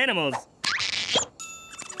pile of animals.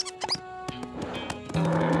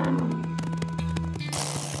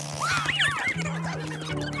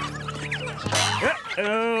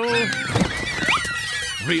 Uh-oh.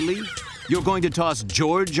 Really? You're going to toss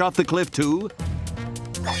George off the cliff, too?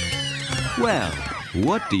 Well,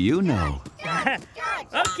 what do you know?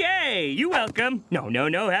 Okay, you're welcome.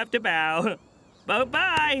 No, have to bow.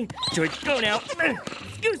 Bye-bye. George, go now.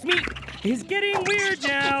 Excuse me. It's getting weird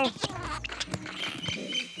now.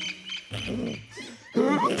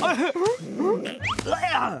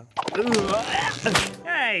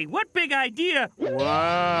 Hey, what big idea?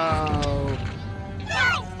 Wow.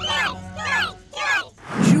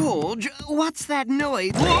 George, what's that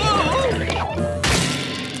noise?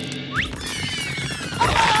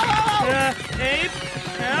 Abe,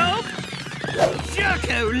 help!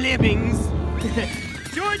 Jocko Lemmings!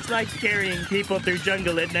 George likes carrying people through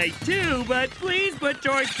jungle at night too, but please put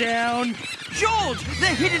George down. George,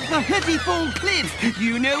 they're headed for Hutty Fall Cliff.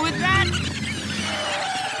 You know what that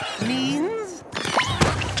means?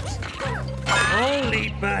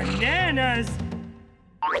 Holy bananas!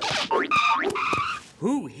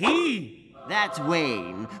 Who he? That's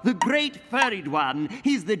Wayne, the great furried one.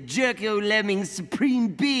 He's the Jocko Lemmings' supreme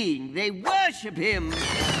being. They worship him.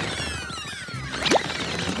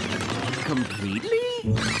 Completely?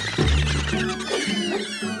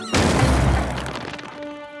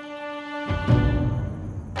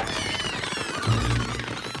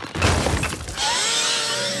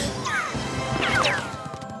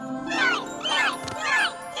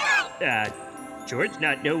 George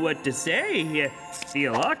not know what to say.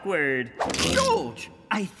 Feel awkward. George,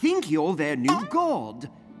 I think you're their new god.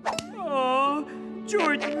 Oh,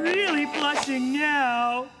 George really blushing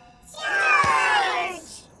now.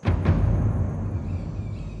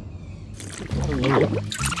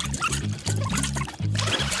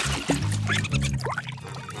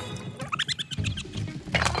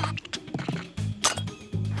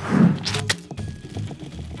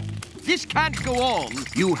 This can't go on.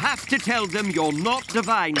 You have to tell them you're not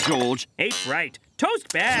divine, George. Ape right.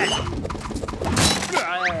 Toast bad.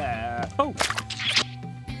 Oh.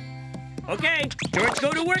 Okay, George,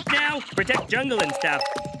 go to work now. Protect jungle and stuff.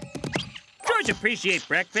 George appreciate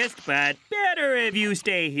breakfast, but better if you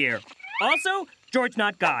stay here. Also, George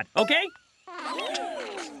not God, okay?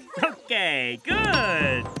 Okay,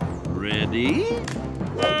 good. Ready?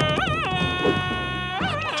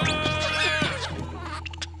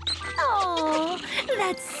 Oh,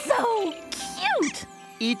 that's so cute.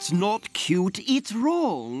 It's not cute, it's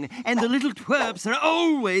wrong. And the little twerps are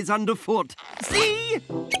always underfoot. See?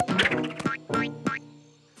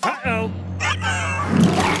 Uh-oh.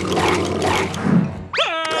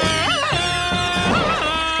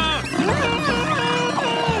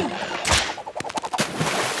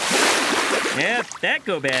 Yep, that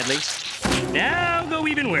go badly. Now go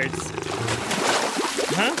even worse.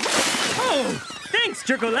 Huh? Oh, thanks,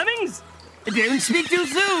 Jocko Lemmings. Don't speak too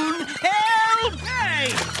soon. Help!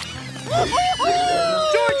 Hey!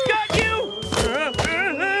 George got you!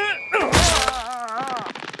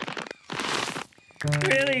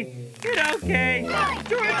 Really? Get okay.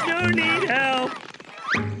 George no need help.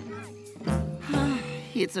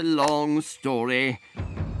 It's a long story.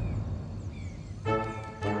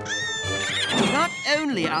 Not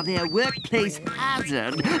only are they a workplace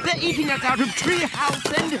hazard, they're eating us out of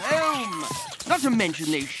treehouse and home. Not to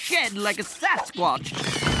mention they shed like a Sasquatch.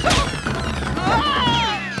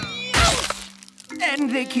 And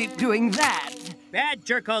they keep doing that. Bad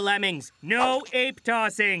Jocko Lemmings. No ape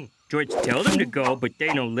tossing. George tell them to go, but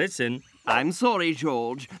they don't listen. I'm sorry,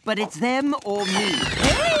 George, but it's them or me.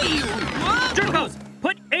 Hey! Jocos,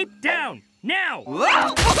 put ape down, now!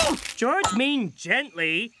 George mean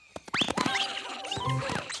gently.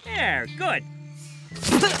 There, good.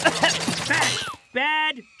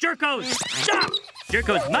 Bad Jocos, stop!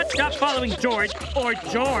 Jocos must stop following George, or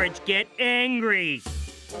George get angry.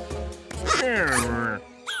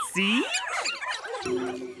 See?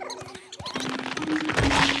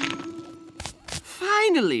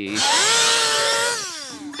 Finally!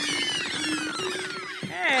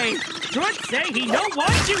 Hey, George say he don't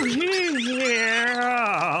want you here.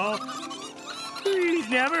 Oh. Please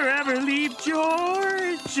never ever leave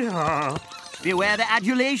George. Oh. Beware the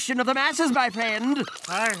adulation of the masses, my friend.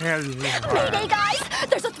 Mayday, guys!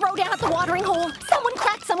 There's a throwdown at the watering hole. Someone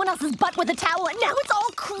cracked someone else's butt with a towel, and now it's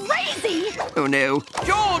all crazy! Oh, no.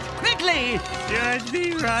 George, quickly! George,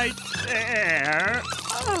 be right there.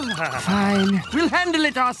 Fine. We'll handle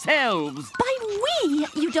it ourselves. By we,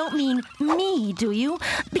 you don't mean me, do you?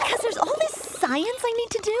 Because there's all this science I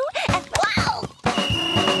need to do, and wow!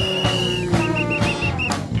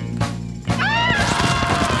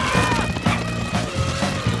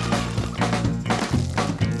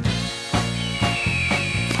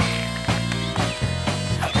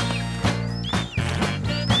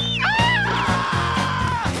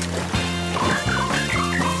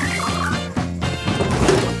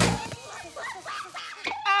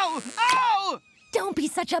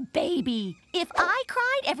 baby. If I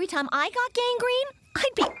cried every time I got gangrene,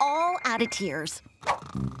 I'd be all out of tears.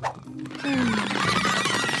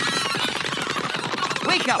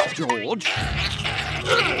 Wake up, George.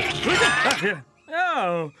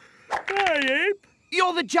 Oh, hi, Ape.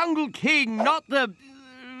 You're the Jungle King, not the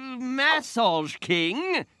Massage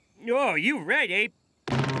King. Oh, you right, Ape.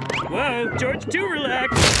 Whoa, George, too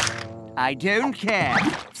relaxed. I don't care.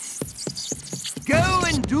 Go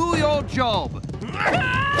and do your job.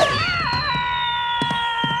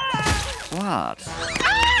 What?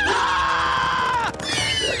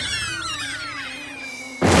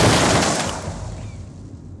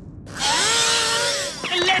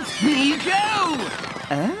 Let me go!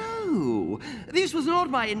 Oh, this was not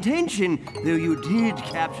my intention, though you did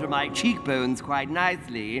capture my cheekbones quite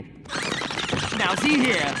nicely. Now see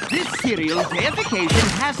here, this serial deification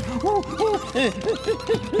has...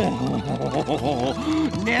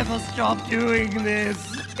 Never stop doing this.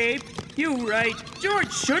 Ape, you right.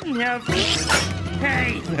 George shouldn't have...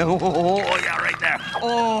 Hey! Oh, yeah, right there.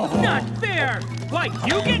 Oh. Not fair! Why,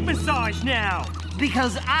 you get massaged now!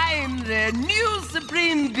 Because I'm the new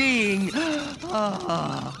supreme being.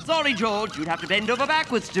 Sorry, George, you'd have to bend over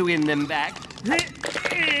backwards to win them back.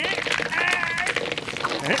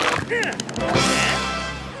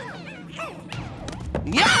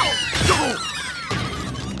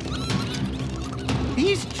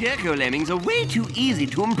 These jerko-lemmings are way too easy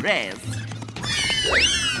to impress.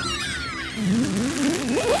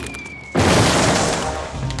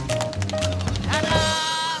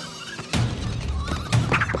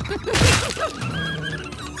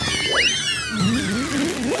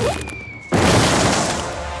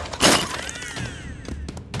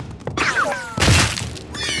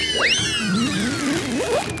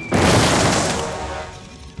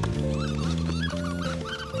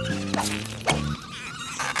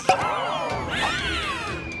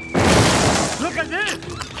 Look at this!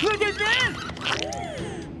 Look at this!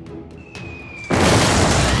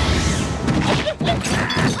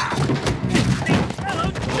 Hello,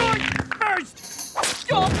 George! First!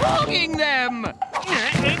 Stop hogging them!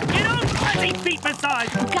 Get on fuzzy feet massage!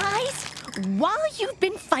 Guys, while you've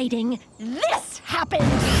been fighting, this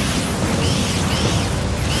happened!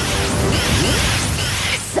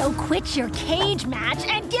 So quit your cage match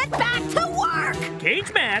and get back to work!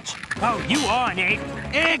 Cage match? Oh, you on, Ape?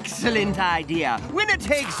 Excellent idea. Winner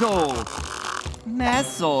takes all.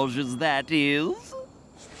 Massages, that is.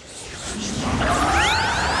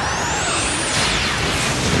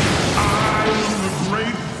 I'm the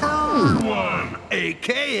Great Bird One,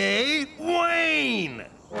 a.k.a. Wayne.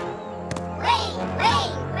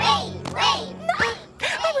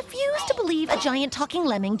 I refuse to believe a giant talking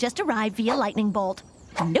lemming just arrived via lightning bolt.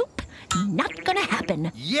 Nope, not gonna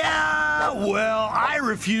happen. Yeah, well, I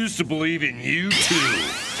refuse to believe in you, too.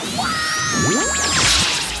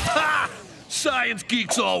 Ha! Science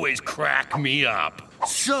geeks always crack me up.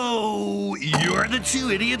 So, you're the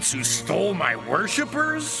two idiots who stole my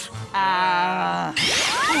worshippers? Have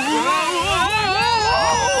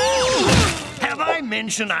I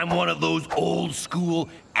mentioned I'm one of those old school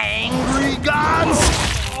angry gods?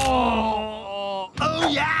 Oh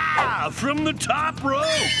yeah, from the top row.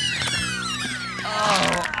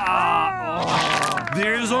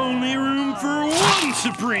 There's only room for one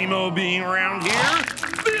Supremo being around here.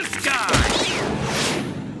 This guy.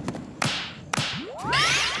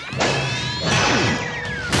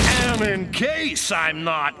 And in case I'm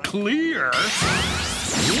not clear,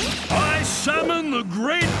 I summon the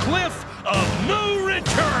Great Cliff of No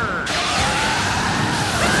Return.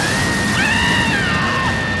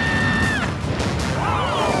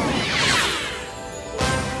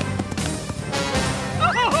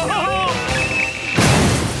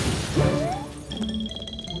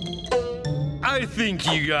 I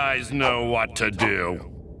think you guys know what to do.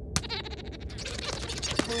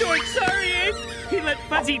 George, sorry, Ape! He let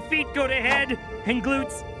fuzzy feet go to head, and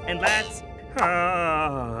glutes, and lats.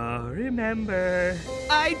 Oh, remember.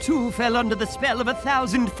 I too fell under the spell of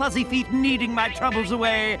 1,000 fuzzy feet needing my troubles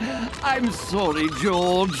away. I'm sorry,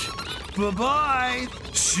 George. Bye-bye.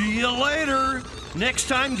 See you later. Next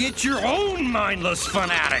time, get your own mindless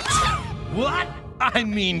fanatics. What? I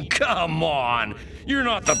mean, come on. You're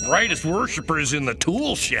not the brightest worshippers in the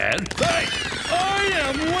tool shed. Hey, I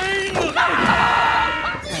am Wayne.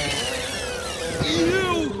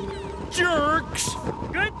 You jerks.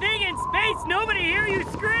 Good thing in space nobody hear you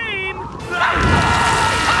scream.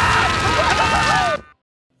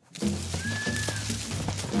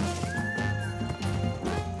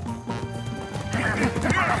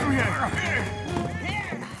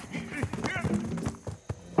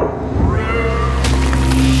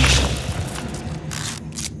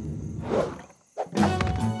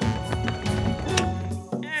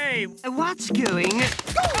 Hey! What's going?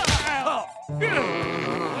 What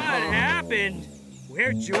happened?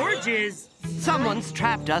 Where George is? Someone's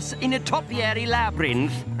trapped us in a topiary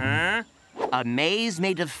labyrinth. Huh? A maze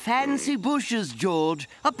made of fancy bushes, George.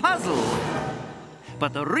 A puzzle.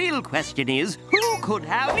 But the real question is, who could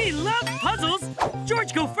have... Me love puzzles!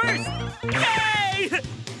 George, go first! Yay!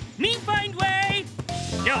 Me find way!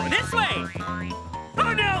 No, this way!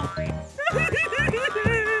 Oh, no!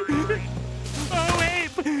 Oh,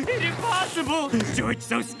 Abe! It's impossible! George's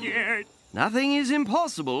so scared. Nothing is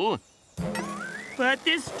impossible. But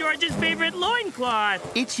this is George's favorite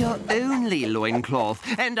loincloth. It's your only loincloth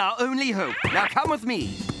and our only hope. Now come with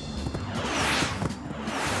me.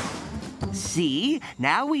 See?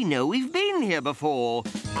 Now we know we've been here before.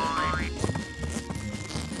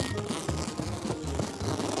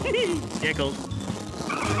 Tickled.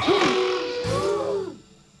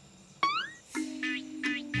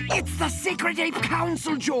 It's the Secret Ape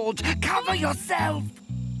Council, George. Cover yourself.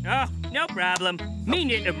 Oh, no problem. Me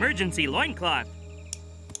need emergency loincloth.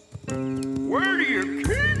 Where do you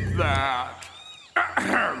keep that?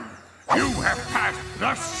 Ahem. You have passed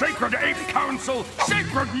the Sacred Ape Council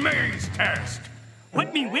Sacred Maze Test.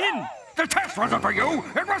 What me win? The test wasn't for you,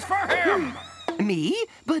 it was for him. Me?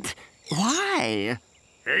 But why?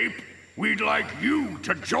 Ape, we'd like you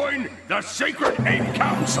to join the Sacred Ape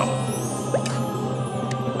Council.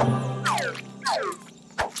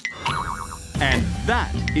 And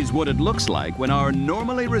that is what it looks like when our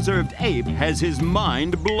normally reserved ape has his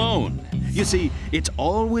mind blown. You see, it's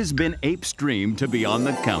always been Ape's dream to be on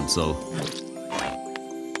the council.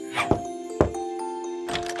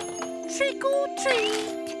 Trick or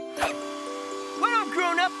treat. When I'm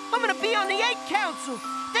grown up, I'm gonna be on the Ape Council.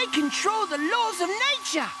 They control the laws of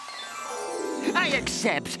nature. I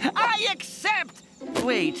accept. I accept.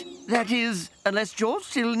 Wait, that is, unless George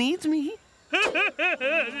still needs me.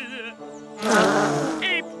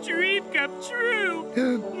 Ape dream come true.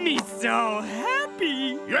 Me so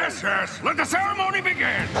happy. Yes, let the ceremony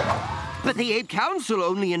begin. But the Ape Council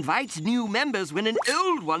only invites new members when an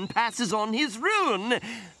old one passes on his rune.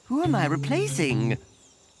 Who am I replacing?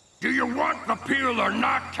 Do you want the peel or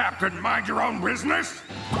not, Captain? Mind your own business?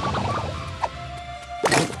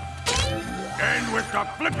 And with the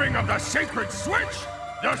flipping of the sacred switch,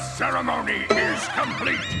 the ceremony is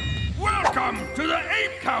complete. Welcome to the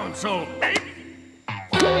Ape Council, Ape!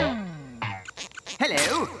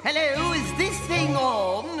 Hello, is this thing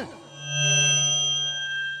on?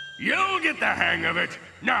 You'll get the hang of it.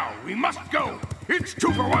 Now, we must go. It's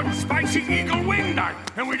 2-for-1 Spicy Eagle Wing Night,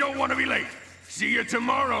 and we don't want to be late. See you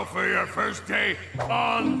tomorrow for your first day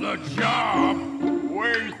on the job.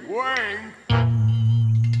 Wink, wink.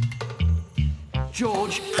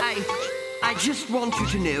 George, I just want you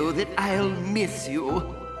to know that I'll miss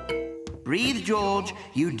you. Breathe, George.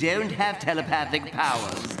 You don't have telepathic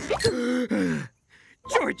powers.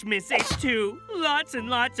 George miss Ape too. Lots and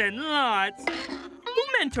lots and lots. Who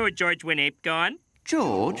mentored George when Ape gone?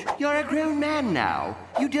 George, you're a grown man now.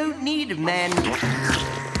 You don't need a man.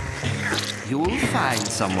 You'll find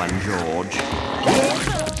someone, George.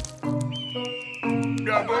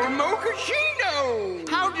 Double mochaccino!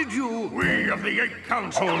 How did you... We of the Ape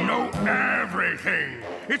Council know everything.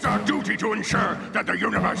 It's our duty to ensure that the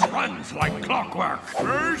universe runs like clockwork.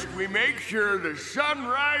 First, we make sure the sun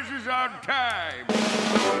rises on time.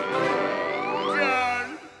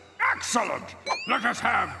 Done. Excellent! Let us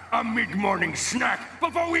have a mid-morning snack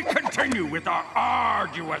before we continue with our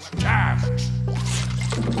arduous tasks.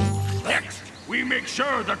 Next, we make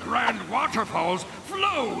sure the grand waterfalls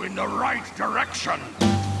flow in the right direction.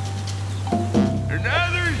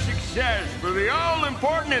 Another success for the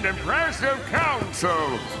all-important and impressive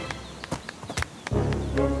council.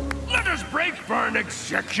 Let us break for an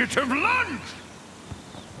executive lunch.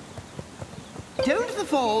 Don't the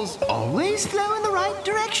falls always flow in the right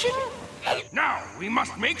direction? Now, we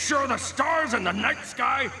must make sure the stars in the night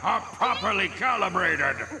sky are properly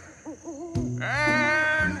calibrated.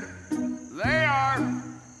 And they are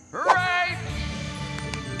right.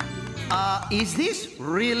 Is this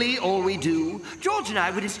really all we do? George and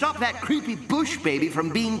I would have stopped that creepy bush baby from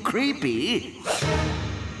being creepy.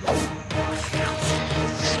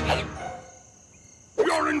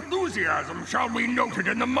 Your enthusiasm shall be noted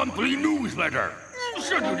in the monthly newsletter,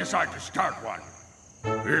 should you decide to start one.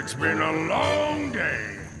 It's been a long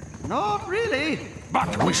day. Not really.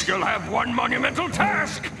 But we still have one monumental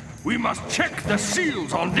task. We must check the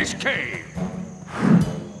seals on this cave.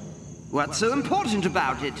 What's so important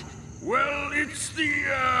about it? Well, it's the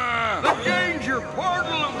danger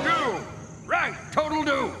portal of doom. Right, total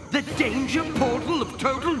doom. The danger portal of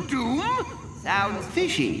total doom? Sounds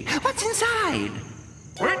fishy. What's inside?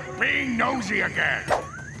 Quit being nosy again.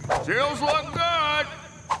 Seals look good.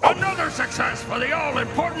 Another success for the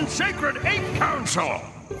all-important Sacred Ape Council.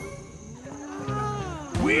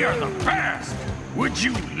 We are the best. Would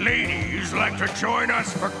you ladies like to join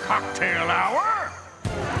us for cocktail hour?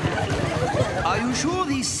 Are you sure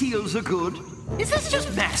these seals are good? Is this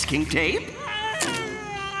just masking tape?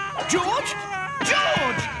 George?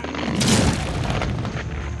 George!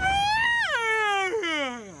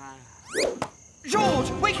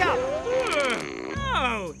 George, wake up!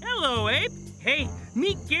 Oh, hello, Ape. Hey,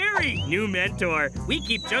 meet Gary, new mentor. We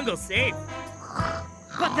keep jungle safe.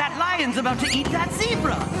 But that lion's about to eat that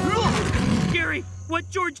zebra! Look! Gary,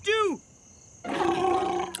 what'd George do?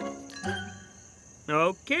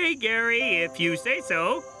 Okay, Gary, if you say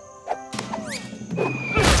so.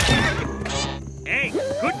 Hey,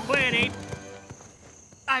 good plan, Ape.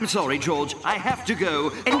 I'm sorry, George. I have to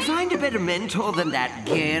go and find a better mentor than that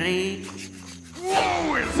Gary.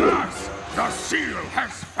 Woe is us! The seal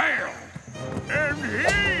has failed! And he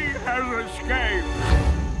has escaped!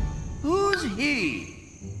 Who's he?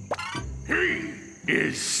 He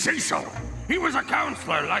is Cecil! He was a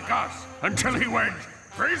counselor like us until he went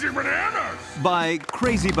crazy bananas! By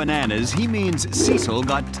crazy bananas, he means Cecil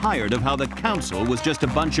got tired of how the council was just a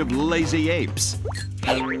bunch of lazy apes.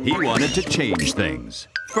 He wanted to change things.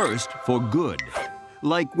 First, for good.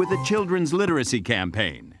 Like with the children's literacy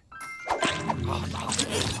campaign.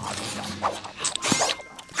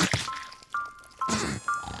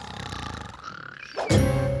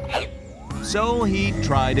 So he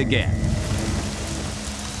tried again.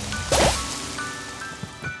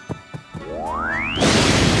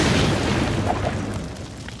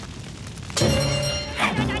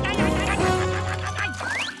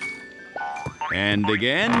 And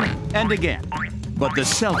again, and again. But the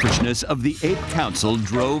selfishness of the Ape Council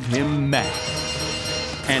drove him mad.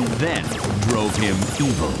 And then drove him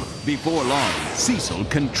evil. Before long, Cecil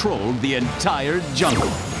controlled the entire jungle.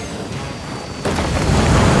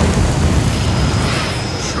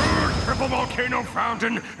 Sure, triple volcano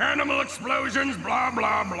fountain, animal explosions, blah,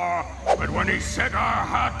 blah, blah. But when he set our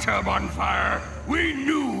hot tub on fire, we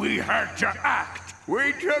knew we had to act.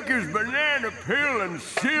 We took his banana peel and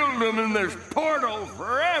sealed him in this portal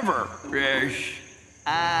forever. Ish.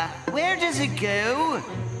 Where does it go?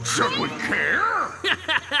 Should we care?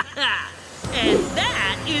 And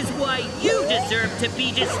that is why you deserve to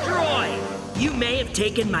be destroyed. You may have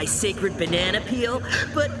taken my sacred banana peel,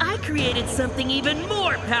 but I created something even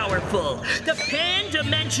more powerful. The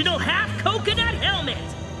pan-dimensional half-coconut helmet.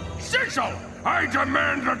 Cecil, I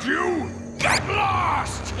demand that you get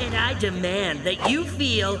lost! And I demand that you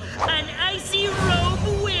feel an icy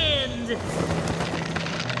robe wind.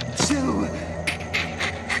 So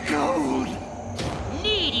cold.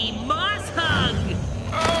 Needy moss hug.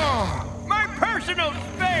 Oh, my personal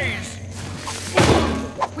space!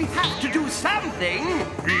 We have to do something.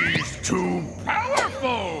 He's too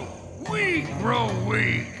powerful. We grow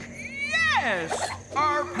weak. Yes!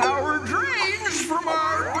 Our power drains from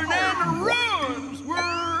our banana ruins.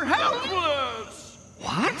 We're helpless.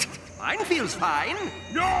 What? Mine feels fine.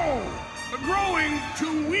 No! Growing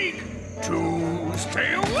too weak to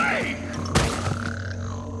stay awake.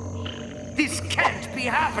 This can't be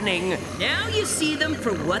happening. Now you see them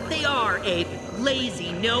for what they are, Ape.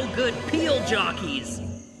 Lazy, no-good peel jockeys.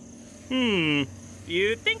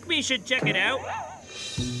 You think we should check it out?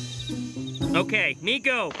 Okay, me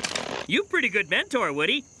go. You pretty good mentor,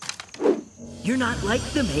 Woody. You're not like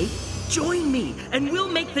them, Ape. Join me, and we'll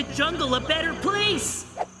make the jungle a better place.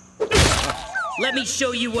 Let me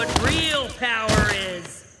show you what real power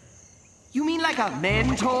is. You mean like a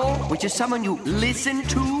mentor, which is someone you listen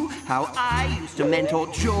to? How I used to mentor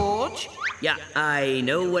George? Yeah, I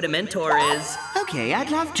know what a mentor is. Okay, I'd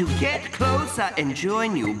love to get closer and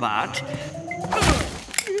join you, but...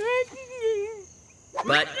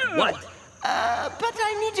 But what? But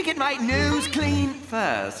I need to get my nose clean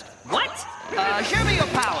first. What? Show me your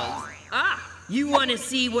powers. Ah, you want to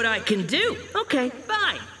see what I can do? Okay,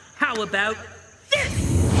 fine. How about this?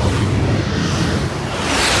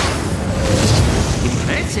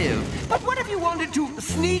 Impressive. But what if you wanted to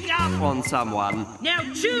sneak up on someone? Now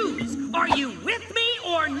choose. Are you with me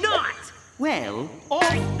or not? Well,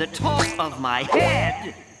 off the top of my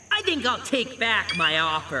head. I think I'll take back my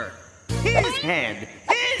offer. His head,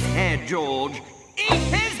 George. Eat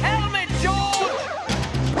his helmet, George!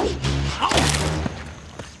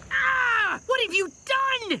 Ah! What have you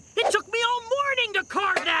done? It took me all morning to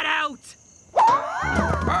carve that out.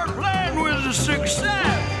 Our plan was a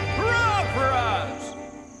success. Hurrah for us!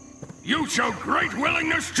 You showed great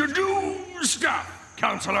willingness to do stuff,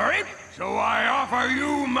 Counselor Ape. So I offer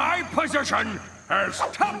you my position as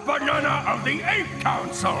top banana of the Ape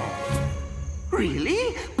Council.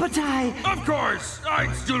 Really? But Of course,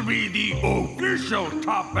 I'd still be the official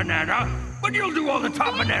top banana, but you'll do all the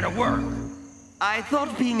top banana work. I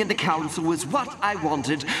thought being in the council was what I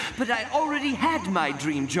wanted, but I already had my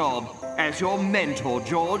dream job as your mentor,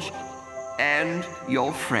 George, and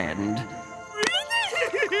your friend.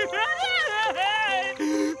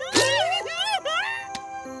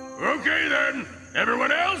 Okay then,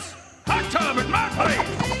 everyone else, hot tub at my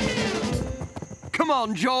place! Come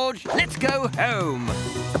on, George, let's go home.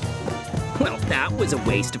 Well, that was a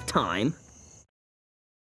waste of time.